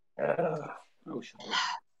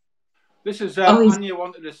 This is Anya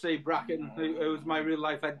wanted to see Bracken, who was my real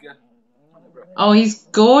life Edgar. Oh, he's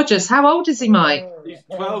gorgeous. How old is he, Mike? He's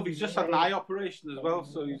 12. He's just had an eye operation as well,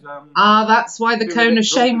 so he's. That's why the cone of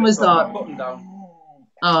shame was on. Put him down.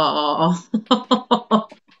 Oh.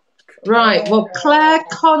 Right. Well, Claire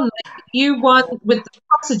Conley, you won with the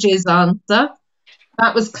sausages answer.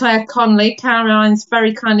 That was Claire Conley. Caroline's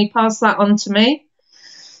very kindly passed that on to me.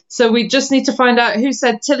 So we just need to find out who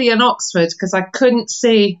said Tilly and Oxford, because I couldn't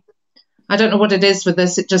see. I don't know what it is with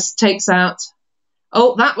this. It just takes out.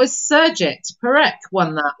 Oh, that was Sergit. Correct,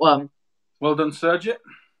 won that one. Well done, Sergit.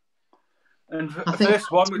 And for this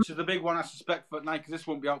one, which is the big one, I suspect for tonight, because this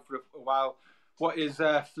won't be out for a while, what is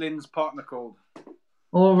Flynn's partner called?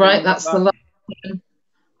 All right, that's the last one.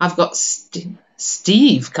 I've got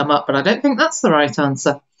Steve come up, but I don't think that's the right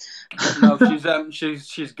answer. No,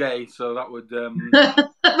 she's gay, so that would.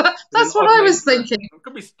 That's what I was thinking. It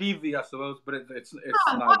could be Stevie, I suppose, but it's it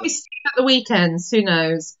might be Steve at the weekends. Who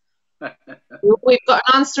knows? We've got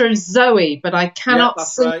an answer of Zoe, but I cannot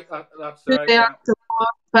see that's who the answer was.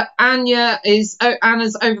 But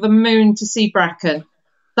Anna's over the moon to see Bracken.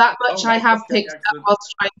 That much I have picked up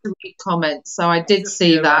whilst trying to read comments, so I did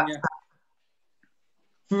see that.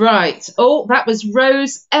 Right. Oh, that was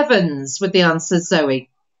Rose Evans with the answer, Zoe.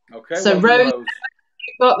 Okay. So Rose,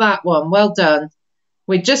 you got that one. Well done.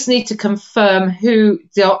 We just need to confirm who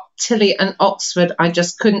Tilly and Oxford. I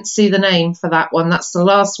just couldn't see the name for that one. That's the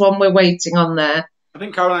last one we're waiting on there. I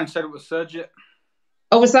think Caroline said it was Sergit.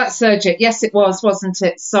 Oh, was that Sergit? Yes, it was, wasn't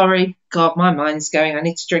it? Sorry. God, my mind's going. I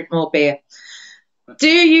need to drink more beer. Do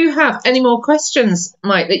you have any more questions,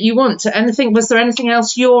 Mike, that you want to anything? Was there anything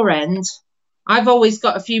else your end? I've always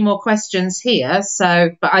got a few more questions here,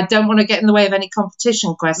 but I don't want to get in the way of any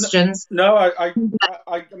competition questions. No, I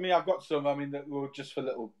mean, I've got some. I mean, that were just for a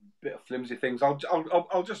little bit of flimsy things. I'll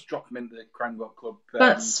just drop them into the Crime Rock Club.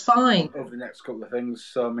 That's fine. Over the next couple of things.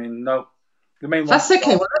 So I mean, no, the main one. That's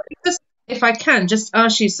okay. Well, if I can, just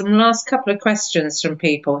ask you some last couple of questions from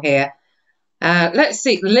people here. Let's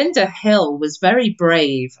see. Linda Hill was very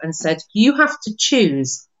brave and said, "You have to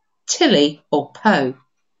choose Tilly or Poe."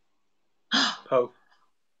 Poe.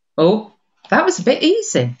 Oh, that was a bit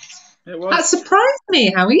easy. It was. That surprised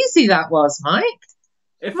me how easy that was, Mike.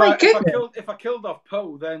 If I killed off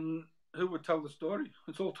Poe, then who would tell the story?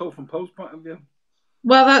 It's all told from Poe's point of view.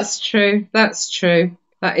 Well, that's true. That's true.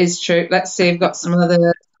 That is true. Let's see. I've got some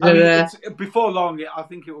other. I mean, before long, I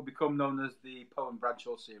think it will become known as the Poe and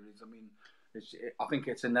Bradshaw series. I mean, I think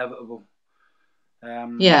it's inevitable.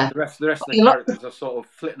 Yeah. The rest of the characters are sort of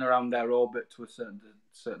flitting around their orbit to a certain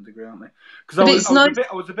degree, aren't they? Because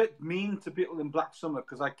I was a bit mean to people in Black Summer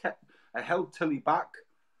because I held Tilly back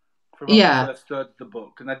for about the first third of the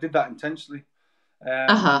book, and I did that intentionally.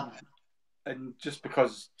 And just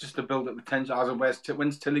to build up the tension, I was like,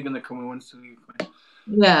 when's Tilly going to come and when's Tilly going to come?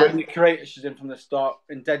 Yeah. But in the Curator, she's in from the start.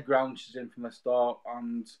 In Dead Ground, she's in from the start,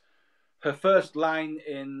 and her first line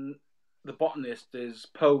in The Botanist is,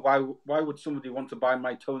 "Poe, why would somebody want to buy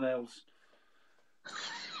my toenails?"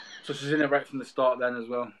 So she's in it right from the start then as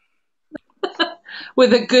well.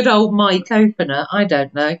 With a good old Mike opener, I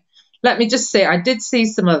don't know. Let me just see. I did see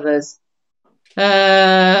some others.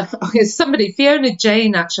 Fiona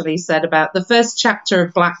Jane actually said about the first chapter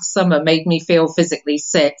of Black Summer made me feel physically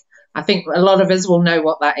sick. I think a lot of us will know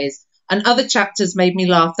what that is. And other chapters made me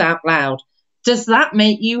laugh out loud. Does that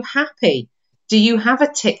make you happy? Do you have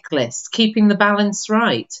a tick list, keeping the balance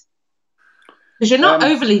right? Because you're not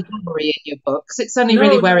overly gory in your books. It's only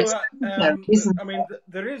it's... I mean,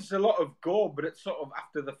 there is a lot of gore, but it's sort of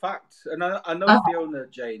after the fact. And I know Fiona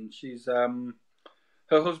Jane. She's... her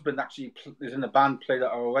husband actually is in a band, played at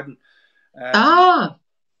our wedding.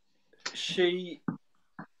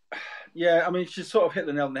 Yeah, I mean, she sort of hit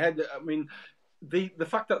the nail on the head. I mean, the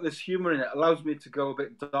fact that there's humour in it allows me to go a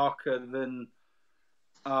bit darker than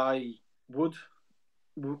I would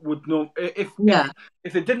know.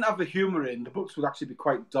 If they didn't have the humour in, the books would actually be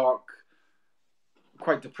quite dark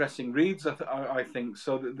quite depressing reads, I think.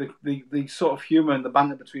 So the sort of humour and the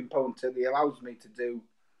banter between Poe and Tilly allows me to do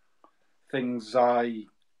things I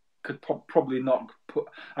could probably not put.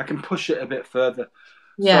 I can push it a bit further.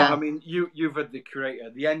 Yeah. So I mean, you've read The Curator.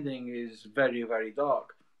 The ending is very, very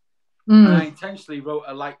dark, Mm. and I intentionally wrote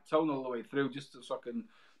a light tone all the way through, just so I can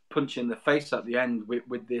punch in the face at the end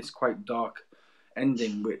with this quite dark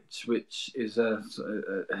ending, which is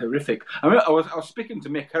horrific. I mean, I was speaking to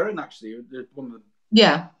Mick Herron, actually, one of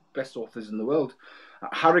the best authors in the world,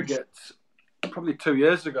 at Harrogate, probably 2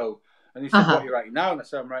 years ago, and he said, "What are you writing now?" And I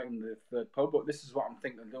said, "I'm writing the third Poe book. This is what I'm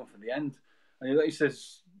thinking of doing for the end." And he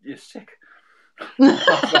says, "You're sick." All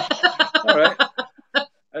right.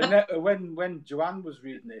 And then, when Joanne was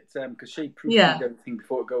reading it, because she proofread everything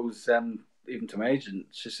before it goes even to my agent,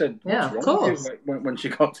 she said, "What's wrong with you?" When she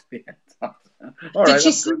got to the end. Did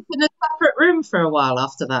she sleep in a separate room for a while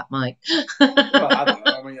after that, Mike? Well, I don't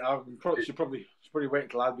know. I mean, she probably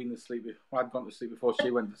waited till I'd been asleep. I'd gone to sleep before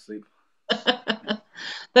she went to sleep.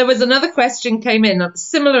 There was another question came in,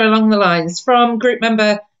 similar along the lines, from group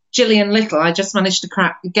member Gillian Little. I just managed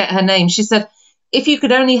to get her name. She said, if you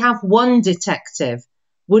could only have one detective,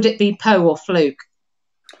 would it be Poe or Fluke?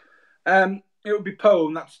 It would be Poe,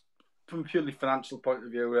 and that's from a purely financial point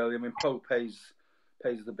of view, really. I mean, Poe pays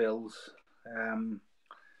the bills.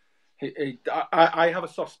 I have a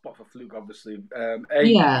soft spot for Fluke, obviously.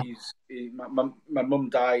 My mum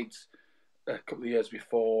died a couple of years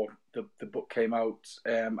before the book came out,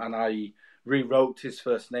 and I rewrote his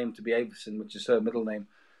first name to be Avison, which is her middle name.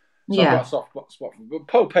 So I've got a soft spot for him. But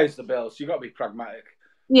Poe pays the bills, so you've got to be pragmatic.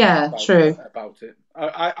 True. About it.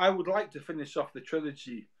 I would like to finish off the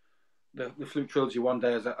trilogy, the Fluke trilogy, one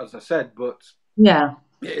day, as I said, but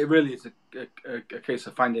it really is a case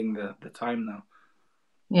of finding the time now.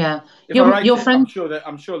 Yeah, if I write it,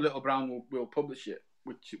 I'm sure Little Brown will publish it.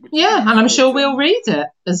 And I'm sure we'll read it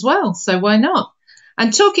as well. So why not?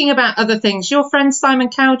 And talking about other things, your friend Simon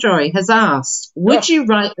Cowdroy has asked, would you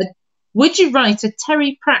write a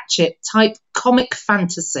Terry Pratchett type comic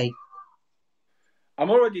fantasy? I'm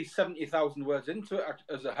already 70,000 words into it,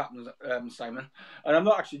 as it happens, Simon, and I'm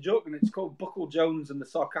not actually joking. It's called Buckle Jones and the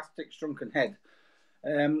Sarcastic Shrunken Head,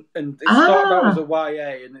 and it started out as a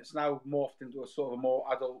YA, and it's now morphed into a sort of a more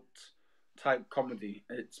adult type comedy.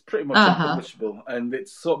 It's pretty much unpublishable, and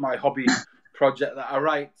it's sort of my hobby project that I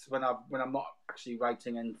write when I'm not actually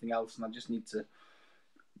writing anything else, and I just need to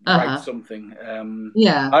write something.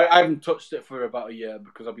 I haven't touched it for about a year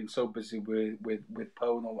because I've been so busy with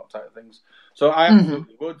Poe and all that type of things. So I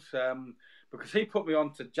absolutely would, because he put me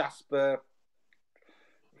on to Jasper,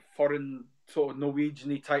 foreign sort of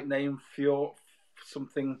Norwegian-y type name, Fjord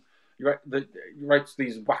something. He writes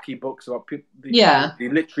these wacky books about the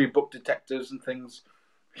literary book detectives and things.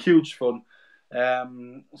 Huge fun.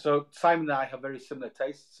 So Simon and I have very similar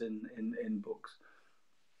tastes in books.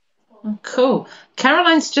 Oh, cool.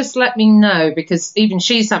 Caroline's just let me know, because even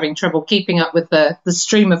she's having trouble keeping up with the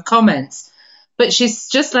stream of comments. But she's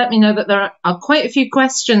just let me know that there are quite a few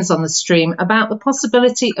questions on the stream about the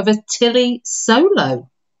possibility of a Tilly solo.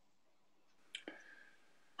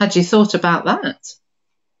 Had you thought about that?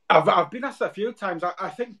 I've been asked that a few times. I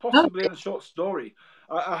think possibly in a short story.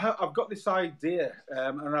 I've got this idea,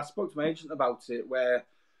 and I spoke to my agent about it, where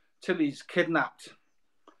Tilly's kidnapped,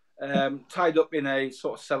 tied up in a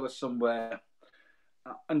sort of cellar somewhere.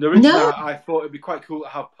 And originally I thought it'd be quite cool to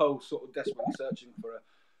have Poe sort of desperately searching for her.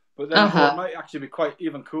 But then I thought it might actually be quite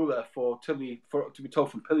even cooler for Tilly, to be told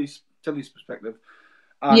from Tilly's perspective.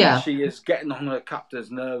 And she is getting on her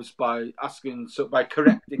captor's nerves by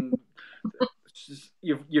correcting...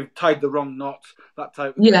 You've tied the wrong knot, that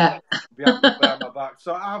type of thing. Behind my back.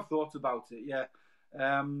 So I've thought about it.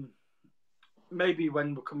 Maybe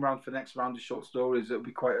when we come around for the next round of short stories, it'll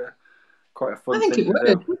be quite a fun thing. I think it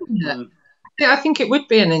would, wouldn't it? Yeah, I think it would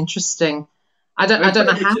be an interesting. I don't know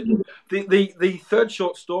how. The third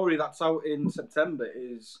short story that's out in September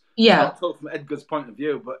is it's not told from Edgar's point of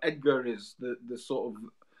view, but Edgar is the sort of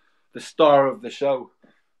the star of the show.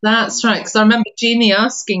 That's right, because I remember Jeannie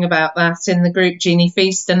asking about that in the group Jeannie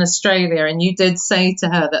Feast in Australia, and you did say to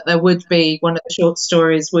her that there would be one of the short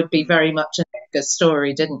stories would be very much an Edgar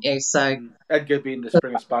story, didn't you? So Edgar being the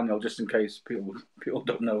Springer Spaniel, just in case people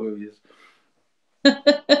don't know who he is.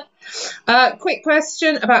 Quick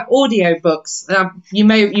question about audiobooks. You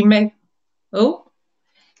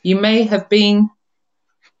may have been.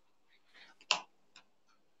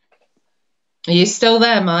 Are you still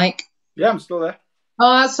there, Mike? Yeah, I'm still there.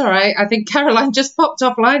 Oh, that's all right. I think Caroline just popped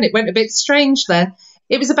offline. It went a bit strange then.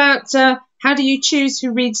 It was about how do you choose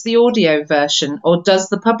who reads the audio version, or does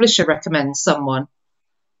the publisher recommend someone?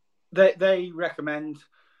 They recommend.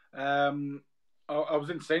 I was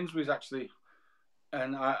in Sainsbury's actually,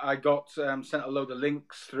 and I got sent a load of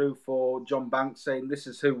links through for John Banks saying this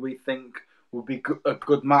is who we think will be a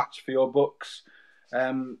good match for your books.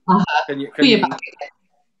 Can you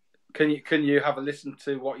have a listen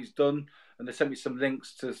to what he's done? And they sent me some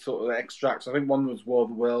links to sort of extracts. I think one was War of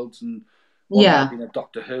the Worlds and one might have been a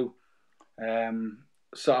Doctor Who.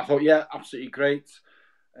 So I thought, yeah, absolutely great.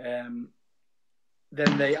 Then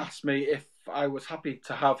they asked me if I was happy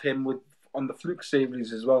to have him on the Fluke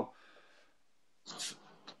series as well. It's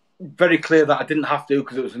very clear that I didn't have to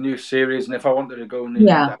because it was a new series, and if I wanted to go in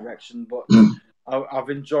a direction, but I've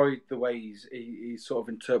enjoyed the way he sort of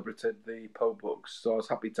interpreted the Poe books, so I was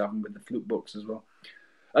happy to have him with the Fluke books as well.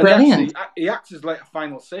 And he acts as like a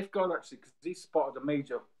final safeguard actually, because he spotted a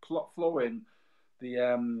major plot flaw in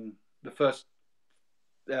the first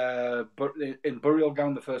in Burial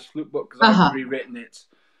Gown, the first Fluke book, because I'd rewritten it.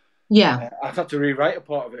 Yeah, I'd had to rewrite a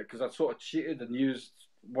part of it because I sort of cheated and used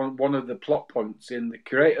one of the plot points in the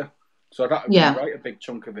Curator, so I'd had to rewrite a big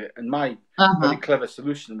chunk of it. And my very clever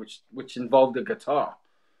solution, which involved a guitar,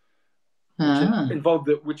 which involved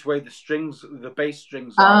which way the bass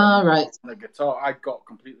strings are on the guitar, I got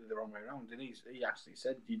completely the wrong way around. And he actually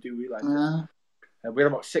said, "You do realise this?" We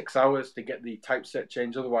had about 6 hours to get the typeset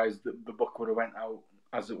changed, otherwise the book would have went out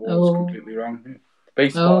as it was completely wrong. But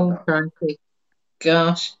he spotted that.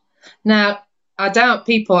 Gosh. Now, I doubt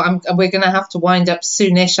people, we're going to have to wind up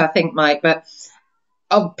soonish, I think, Mike, but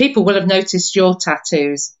people will have noticed your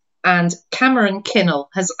tattoos. And Cameron Kinnell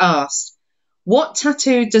has asked, what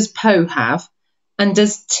tattoo does Poe have? And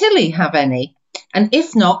does Tilly have any? And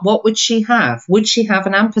if not, what would she have? Would she have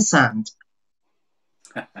an ampersand?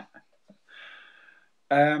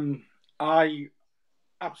 I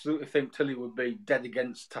absolutely think Tilly would be dead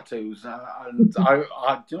against tattoos. And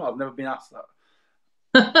I've never been asked that.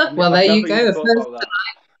 Well, there you go.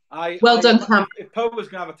 Well done, Cam. If Poe was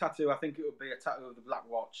going to have a tattoo, I think it would be a tattoo of the Black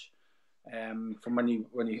Watch from when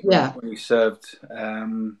he served.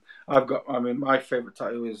 My favourite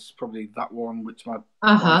tattoo is probably that one, which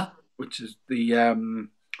which is the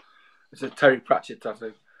it's a Terry Pratchett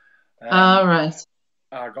tattoo. Right.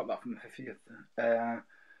 I got that from the 50th.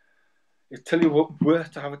 If Tilly were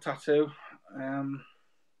to have a tattoo,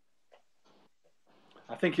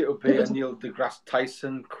 I think it would be a Neil deGrasse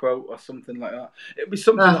Tyson quote or something like that. It would be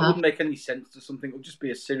something that wouldn't make any sense to something. It would just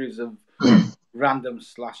be a series of random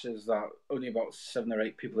slashes that only about 7 or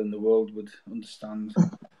 8 people in the world would understand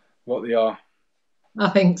what they are. I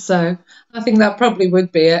think so. I think that probably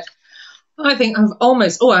would be it. I think I've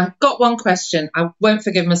got one question. I won't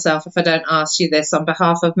forgive myself if I don't ask you this on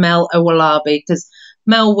behalf of Mel Owolabi, because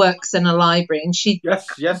Mel works in a library and she wants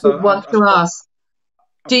to ask,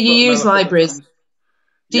 do you use libraries?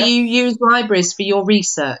 Do you use libraries for your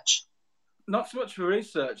research? Not so much for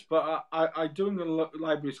research, but I do in the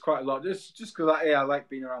libraries quite a lot. Just because I like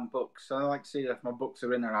being around books. I like seeing if my books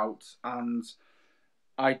are in or out. And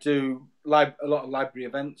I do a lot of library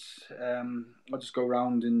events. I just go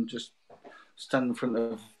around and just stand in front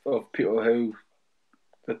of people who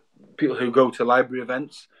go to library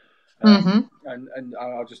events. And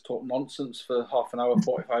I'll just talk nonsense for half an hour,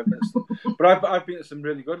 45 minutes. But I've been to some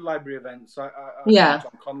really good library events. I've seen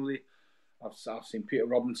John Connolly, I've seen Peter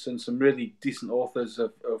Robinson, some really decent authors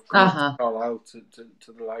have come to Carlisle to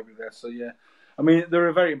the library there. So yeah, I mean they're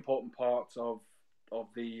a very important part of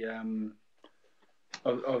the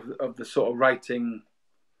of the sort of writing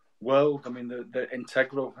world. I mean they're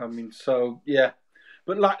integral. I mean so yeah,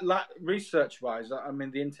 but like research wise, I mean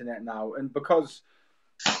the internet now, and because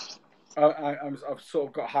I've sort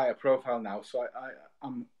of got a higher profile now, so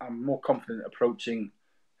I'm more confident approaching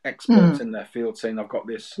experts in their field, saying I've got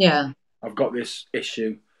this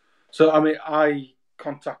issue. So I mean, I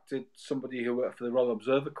contacted somebody who worked for the Royal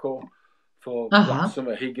Observer Corps for last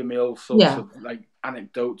summer. He gave me all sorts of like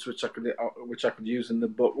anecdotes which I could use in the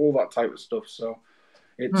book, all that type of stuff. So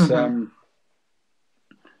it's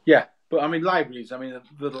But I mean, libraries. I mean,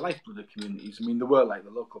 they're the lifeblood of communities. I mean, they were like the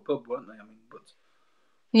local pub, weren't they? I mean, but.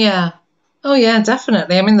 Yeah. Oh, yeah,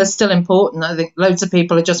 definitely. I mean, they're still important. I think loads of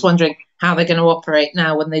people are just wondering how they're going to operate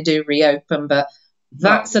now when they do reopen. But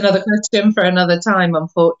that's another question for another time,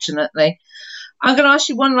 unfortunately. I'm going to ask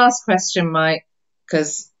you one last question, Mike,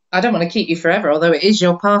 because I don't want to keep you forever, although it is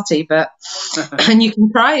your party. And you can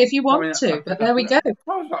cry if you want to. But there we go. I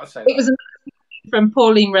was about to say it was from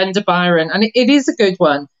Pauline Render Byron, and it is a good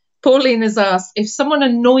one. Pauline has asked, if someone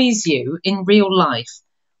annoys you in real life,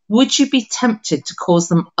 would you be tempted to cause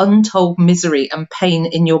them untold misery and pain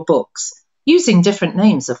in your books? Using different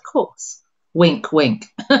names, of course. Wink, wink.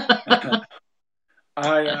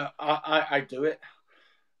 I do it.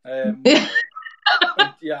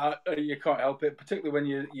 Yeah, you can't help it, particularly when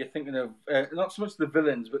you're thinking of not so much the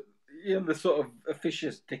villains, but the sort of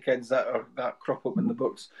officious dickheads that crop up in the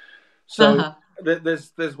books. So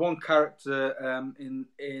there's one character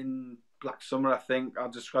in Black Summer, I think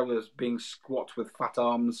I'll describe it as being squat with fat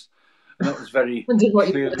arms, and that was very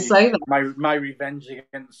clearly my revenge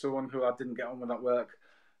against someone who I didn't get on with at work.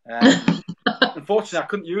 Unfortunately, I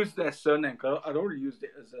couldn't use their surname because I'd already used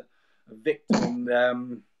it as a victim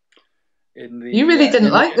in the. You really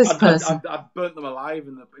didn't like this person. I'd burnt them alive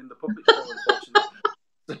in the puppet show. Unfortunately.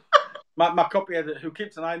 My copy editor, who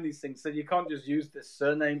keeps an eye on these things, said you can't just use this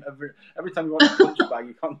surname every time you want a punch bag.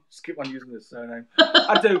 You can't just keep on using this surname.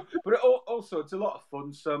 I do, but also it's a lot of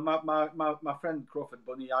fun. So my friend Crawford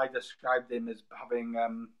Bunny, I described him as having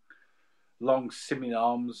long simian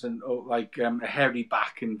arms and a hairy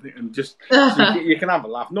back and just so you can have a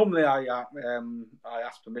laugh. Normally I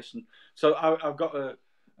ask permission. So I've got a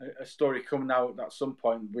story coming out at some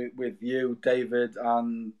point with you, David,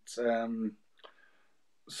 and.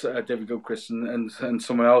 David Gilchrist and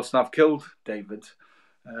someone else, and I've killed David.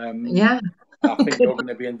 I think you're going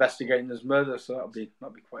to be investigating his murder, so that'll be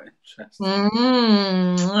quite interesting.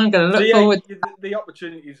 I'm going to look forward. The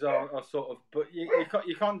opportunities are sort of, but you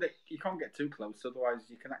can't get too close, otherwise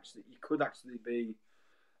you could actually be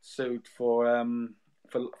sued for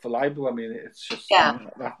libel. I mean, it's just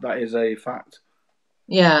that is a fact.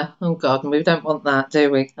 Yeah. Oh God, and we don't want that, do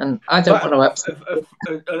we? And I don't want to upset.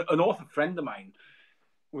 An author friend of mine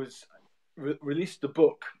released a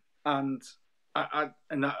book, and I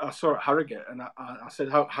saw it at Harrogate, and I said,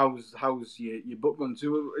 how's your book going?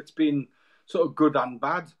 So it's been sort of good and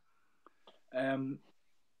bad. And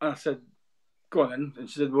I said, go on then. And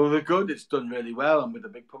she said, well, they're good. It's done really well. I'm with a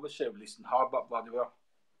big publisher, releasing hardback, blah, blah, blah.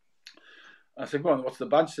 I said, go on, what's the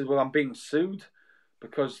bad? She said, well, I'm being sued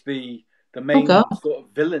because the main sort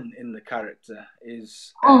of villain in the character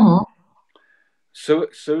is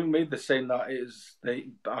suing me. They're saying that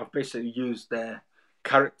I've basically used their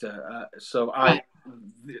character.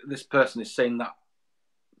 This person is saying that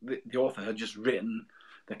the author had just written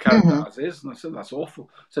the character as is, and I said that's awful.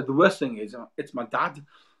 So the worst thing is it's my dad.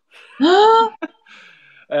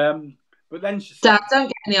 But then she said, Dad, don't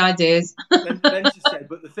get any ideas. then she said,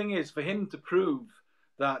 but the thing is, for him to prove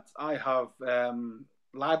that I have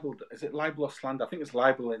libeled, is it libel or slander? I think it's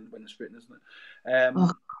libel when it's written, isn't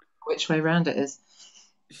it? Which way round it is.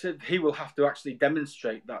 He said he will have to actually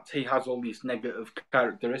demonstrate that he has all these negative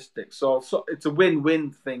characteristics. So it's a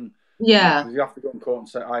win-win thing. Yeah. You have to go in court and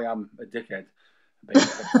say, I am a dickhead. But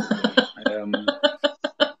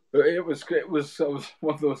it was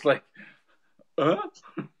one of those like,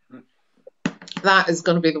 That is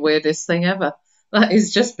going to be the weirdest thing ever. That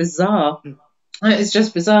is just bizarre. That is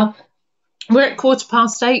just bizarre. We're at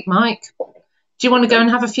 8:15, Mike. Do you want to go and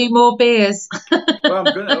have a few more beers? Well, I'm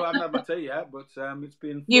going to. I haven't had my tea yet, but it's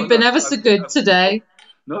been fun. You've been ever so good today.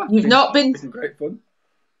 No, you've not been great fun.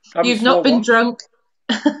 You've not been drunk.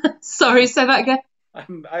 Sorry, say that again.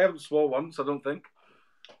 I haven't swore once, I don't think.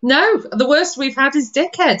 No, the worst we've had is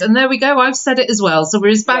dickhead, and there we go. I've said it as well, so we're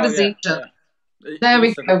as bad as each other. There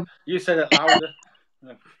we go. You said it louder.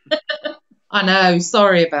 I know.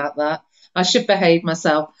 Sorry about that. I should behave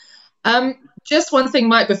myself. Just one thing,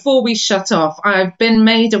 Mike, before we shut off, I've been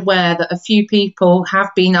made aware that a few people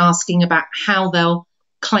have been asking about how they'll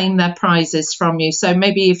claim their prizes from you. So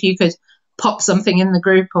maybe if you could pop something in the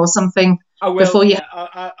group or something. I will. Before you...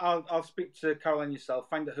 I'll speak to Caroline yourself,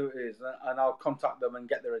 find out who it is, and I'll contact them and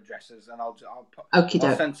get their addresses, and I'll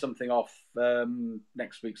send something off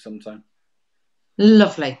next week sometime.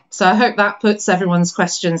 Lovely. So I hope that puts everyone's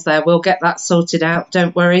questions there. We'll get that sorted out.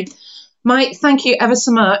 Don't worry. Mike, thank you ever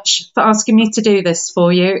so much for asking me to do this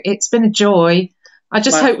for you. It's been a joy. I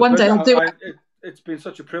just hope one day I'll do it. It's been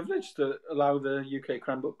such a privilege to allow the UK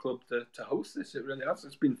Crime Book Club to host this. It really has.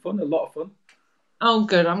 It's been fun, a lot of fun. Oh,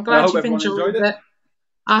 good. I'm glad you've enjoyed it.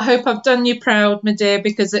 I hope I've done you proud, my dear,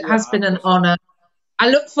 because it has been an honour. I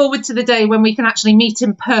look forward to the day when we can actually meet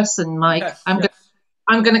in person, Mike. Yes,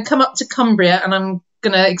 I'm going to come up to Cumbria and I'm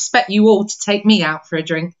going to expect you all to take me out for a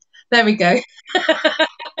drink. There we go.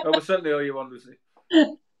 Well, we certainly owe you one, Lucy.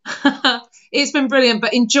 It's been brilliant,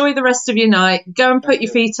 but enjoy the rest of your night. Go and put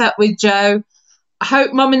your feet up with Joe. I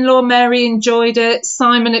hope Mum-in-law Mary enjoyed it.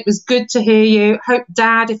 Simon, it was good to hear you. Hope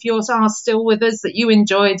Dad, if you are still with us, that you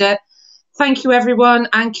enjoyed it. Thank you, everyone.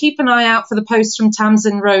 And keep an eye out for the post from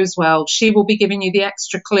Tamsin Rosewell. She will be giving you the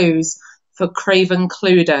extra clues for Craven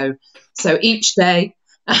Cluedo. So each day,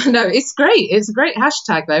 no, it's great. It's a great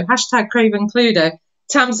hashtag, though. Hashtag Craven Cluedo.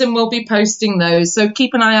 Tamsin will be posting those. So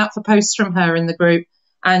keep an eye out for posts from her in the group.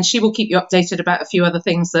 And she will keep you updated about a few other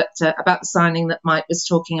things that about the signing that Mike was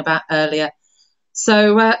talking about earlier.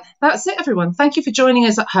 So that's it, everyone. Thank you for joining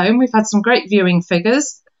us at home. We've had some great viewing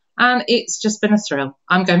figures, and it's just been a thrill.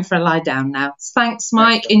 I'm going for a lie down now. Thanks,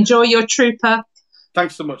 Mike. Enjoy your trooper.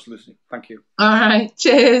 Thanks so much, Lucy. Thank you. All right.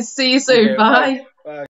 Cheers. See you soon. Bye. Bye.